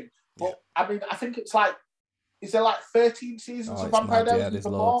everything. But I mean, I think it's like, is there like 13 seasons of Vampire Diaries? Yeah, there's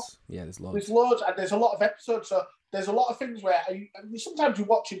loads. Yeah, there's loads. There's loads, and there's a lot of episodes. So there's a lot of things where sometimes you're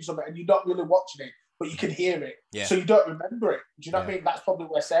watching something and you're not really watching it, but you can hear it. Yeah. So you don't remember it. Do you know what I mean? That's probably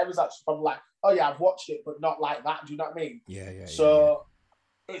where Sarah's actually probably like, oh yeah, I've watched it, but not like that. Do you know what I mean? Yeah. So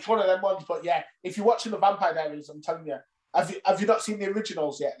it's one of them ones. But yeah, if you're watching the Vampire Diaries, I'm telling you, have you not seen the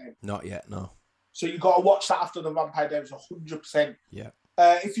originals yet? Then? Not yet, no. So you got to watch that after the Vampire Diaries, 100%. Yeah.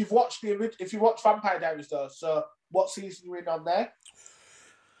 If you watch Vampire Diaries though, so what season are you in on there?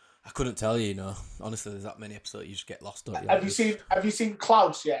 I couldn't tell you, honestly, there's that many episodes you just get lost, don't you? Have you seen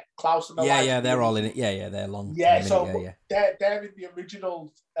Klaus yet? Klaus and the Yeah, they're all in it. Yeah, they're long. Yeah, so they're in the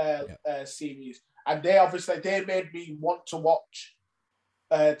original series, and they made me want to watch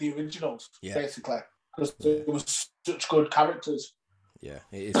the originals basically because there was such good characters. Yeah,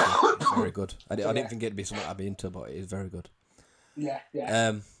 it is. Good. It's very good. I didn't think it'd be something I'd be into, but it is very good. Yeah.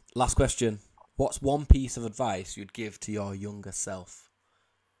 Last question. What's one piece of advice you'd give to your younger self?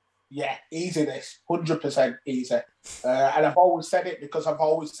 Yeah, easy this. 100% easy. And I've always said it because I've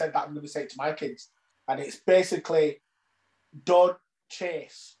always said that I'm going to say it to my kids. And it's basically, don't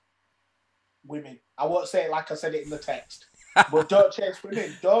chase women. I won't say it like I said it in the text. But don't chase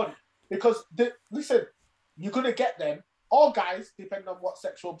women. Don't. Because, listen, you're going to get them. Or guys, depending on what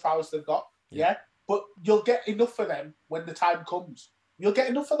sexual prowess they've got. Yeah. But you'll get enough for them when the time comes. You'll get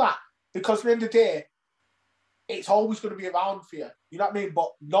enough of that. Because at the end of the day, it's always going to be around for you. You know what I mean?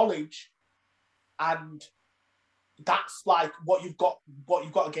 But knowledge, and that's like what you've got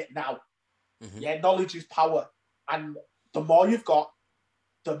to get now. Mm-hmm. Yeah, knowledge is power. And the more you've got,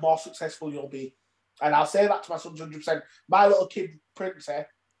 the more successful you'll be. And I'll say that to my sons 100%. My little kid, Prince,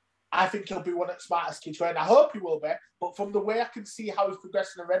 I think he'll be one of the smartest kids. And I hope he will be. But from the way I can see how he's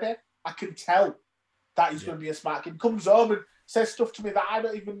progressing already, I can tell that he's going to be a smart kid. He comes home and says stuff to me that I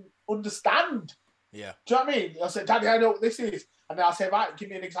don't even understand. Yeah. Do you know what I mean? I'll say, Daddy, I know what this is. And then I'll say, right, give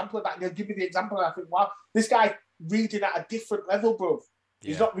me an example of that. And he'll give me the example. And I think, wow, this guy reading at a different level, bro.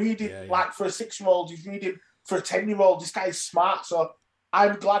 He's not reading like for a 6-year-old. He's reading for a 10-year-old. This guy's smart. So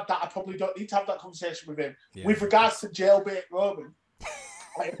I'm glad that I probably don't need to have that conversation with him. Yeah. With regards to jailbait Roman,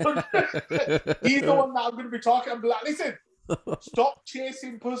 he's the one that I'm going to be talking. I'm like, listen, stop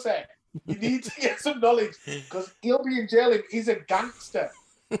chasing pussy. You need to get some knowledge because he'll be in jail if he's a gangster.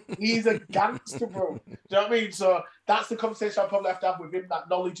 He's a gangster, bro. Do you know what I mean? So that's the conversation I'll probably have to have with him, that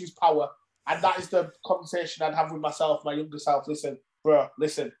knowledge is power. And that is the conversation I'd have with myself, my younger self. Listen, bro,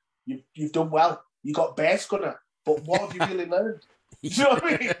 you've done well. You got base gunner. But what have you really learned? Do you know what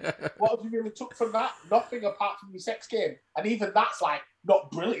I mean? What have you really took from that? Nothing apart from your sex game. And even that's like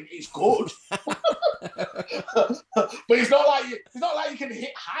not brilliant, it's good. But it's not like you can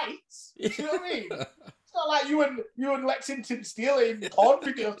hit heights. Do you know what I mean? It's not like you and Lexington Steele in porn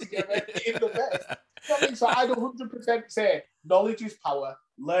videos together in the best. You know what I mean? So I'd 100% say knowledge is power,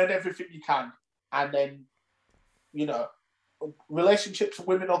 learn everything you can, and then, relationships with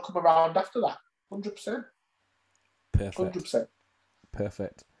women will come around after that. 100%. Perfect. 100%.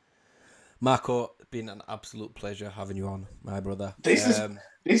 Perfect. Marco, it's been an absolute pleasure having you on, my brother. This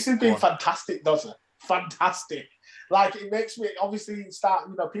has been fantastic, doesn't it? Fantastic. Like, it makes me obviously start,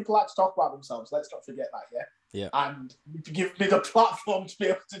 people like to talk about themselves. Let's not forget that, yeah? Yeah. And give me the platform to be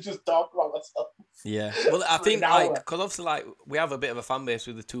able to just talk about myself. Yeah. Well, I think, because obviously, we have a bit of a fan base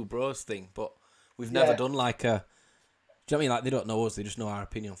with the Two Bros thing, but we've never done like a. Do you know what I mean? Like, they don't know us, they just know our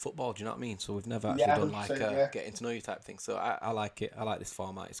opinion on football. Do you know what I mean? So we've never actually done like a getting to know you type thing. So I like it. I like this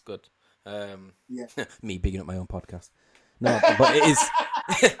format. It's good. Yeah. Me bigging up my own podcast. No, but it is.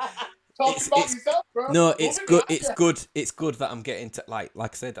 Talk about yourself, bro. No, it's Moving good. on, It's yeah. good. It's good that I'm getting to like I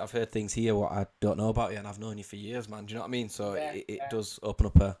said. I've heard things here what I don't know about you, and I've known you for years, man. Do you know what I mean? So Yeah, it yeah. does open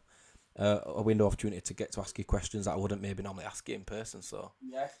up a window of opportunity to get to ask you questions that I wouldn't maybe normally ask you in person. So,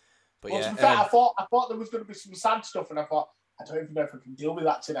 Yeah. but Well, yeah, to be fair, I thought there was going to be some sad stuff, and I thought I don't even know if I can deal with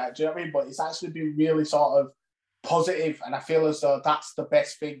that tonight. Do you know what I mean? But it's actually been really sort of positive, and I feel as though that's the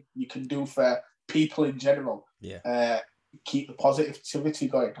best thing you can do for people in general. yeah. Keep the positivity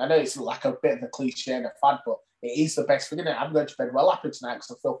going. I know it's like a bit of a cliche and a fad, but it is the best thing. Isn't it? I'm going to bed well happy tonight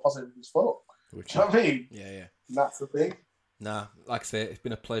because I feel positive as fuck. Do you know what I mean? Yeah, yeah. And that's the thing. Nah, like I say, it's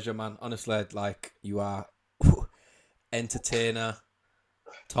been a pleasure, man. Honestly, like you are entertainer,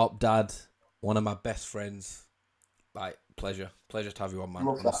 top dad, one of my best friends. Like pleasure to have you on, man.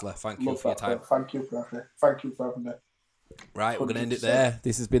 Love Honestly, that. thank you Love for your that, time. bro. Thank you, brother. Thank you for having me. Right, we're gonna end it 100%. there.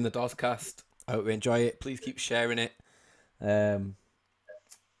 This has been the Dozcast. I hope you enjoy it. Please keep sharing it. I've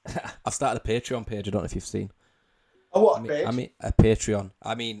started a Patreon page. I don't know if you've seen. Page? I mean a Patreon.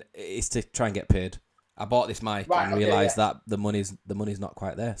 I mean, it's to try and get paid. I bought this mic and realised that the money's not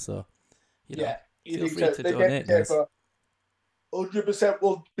quite there. So, you know, feel free to donate, guys. 100%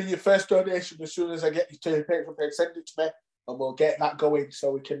 will be your first donation as soon as I get you to the Patreon page. Send it to me, and we'll get that going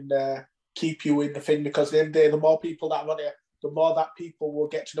so we can keep you in the thing. Because at the end of the day, the more people that are on it, the more that people will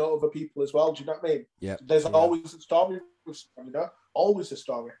get to know other people as well. Do you know what I mean? Yeah. There's always a story, you know? Always a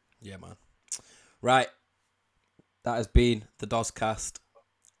story. Yeah, man. Right. That has been the Dozcast.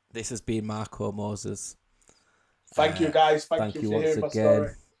 This has been Marco Moses. Thank you, guys. Thank you for once hearing my again.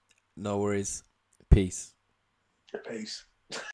 story. No worries. Peace. Peace.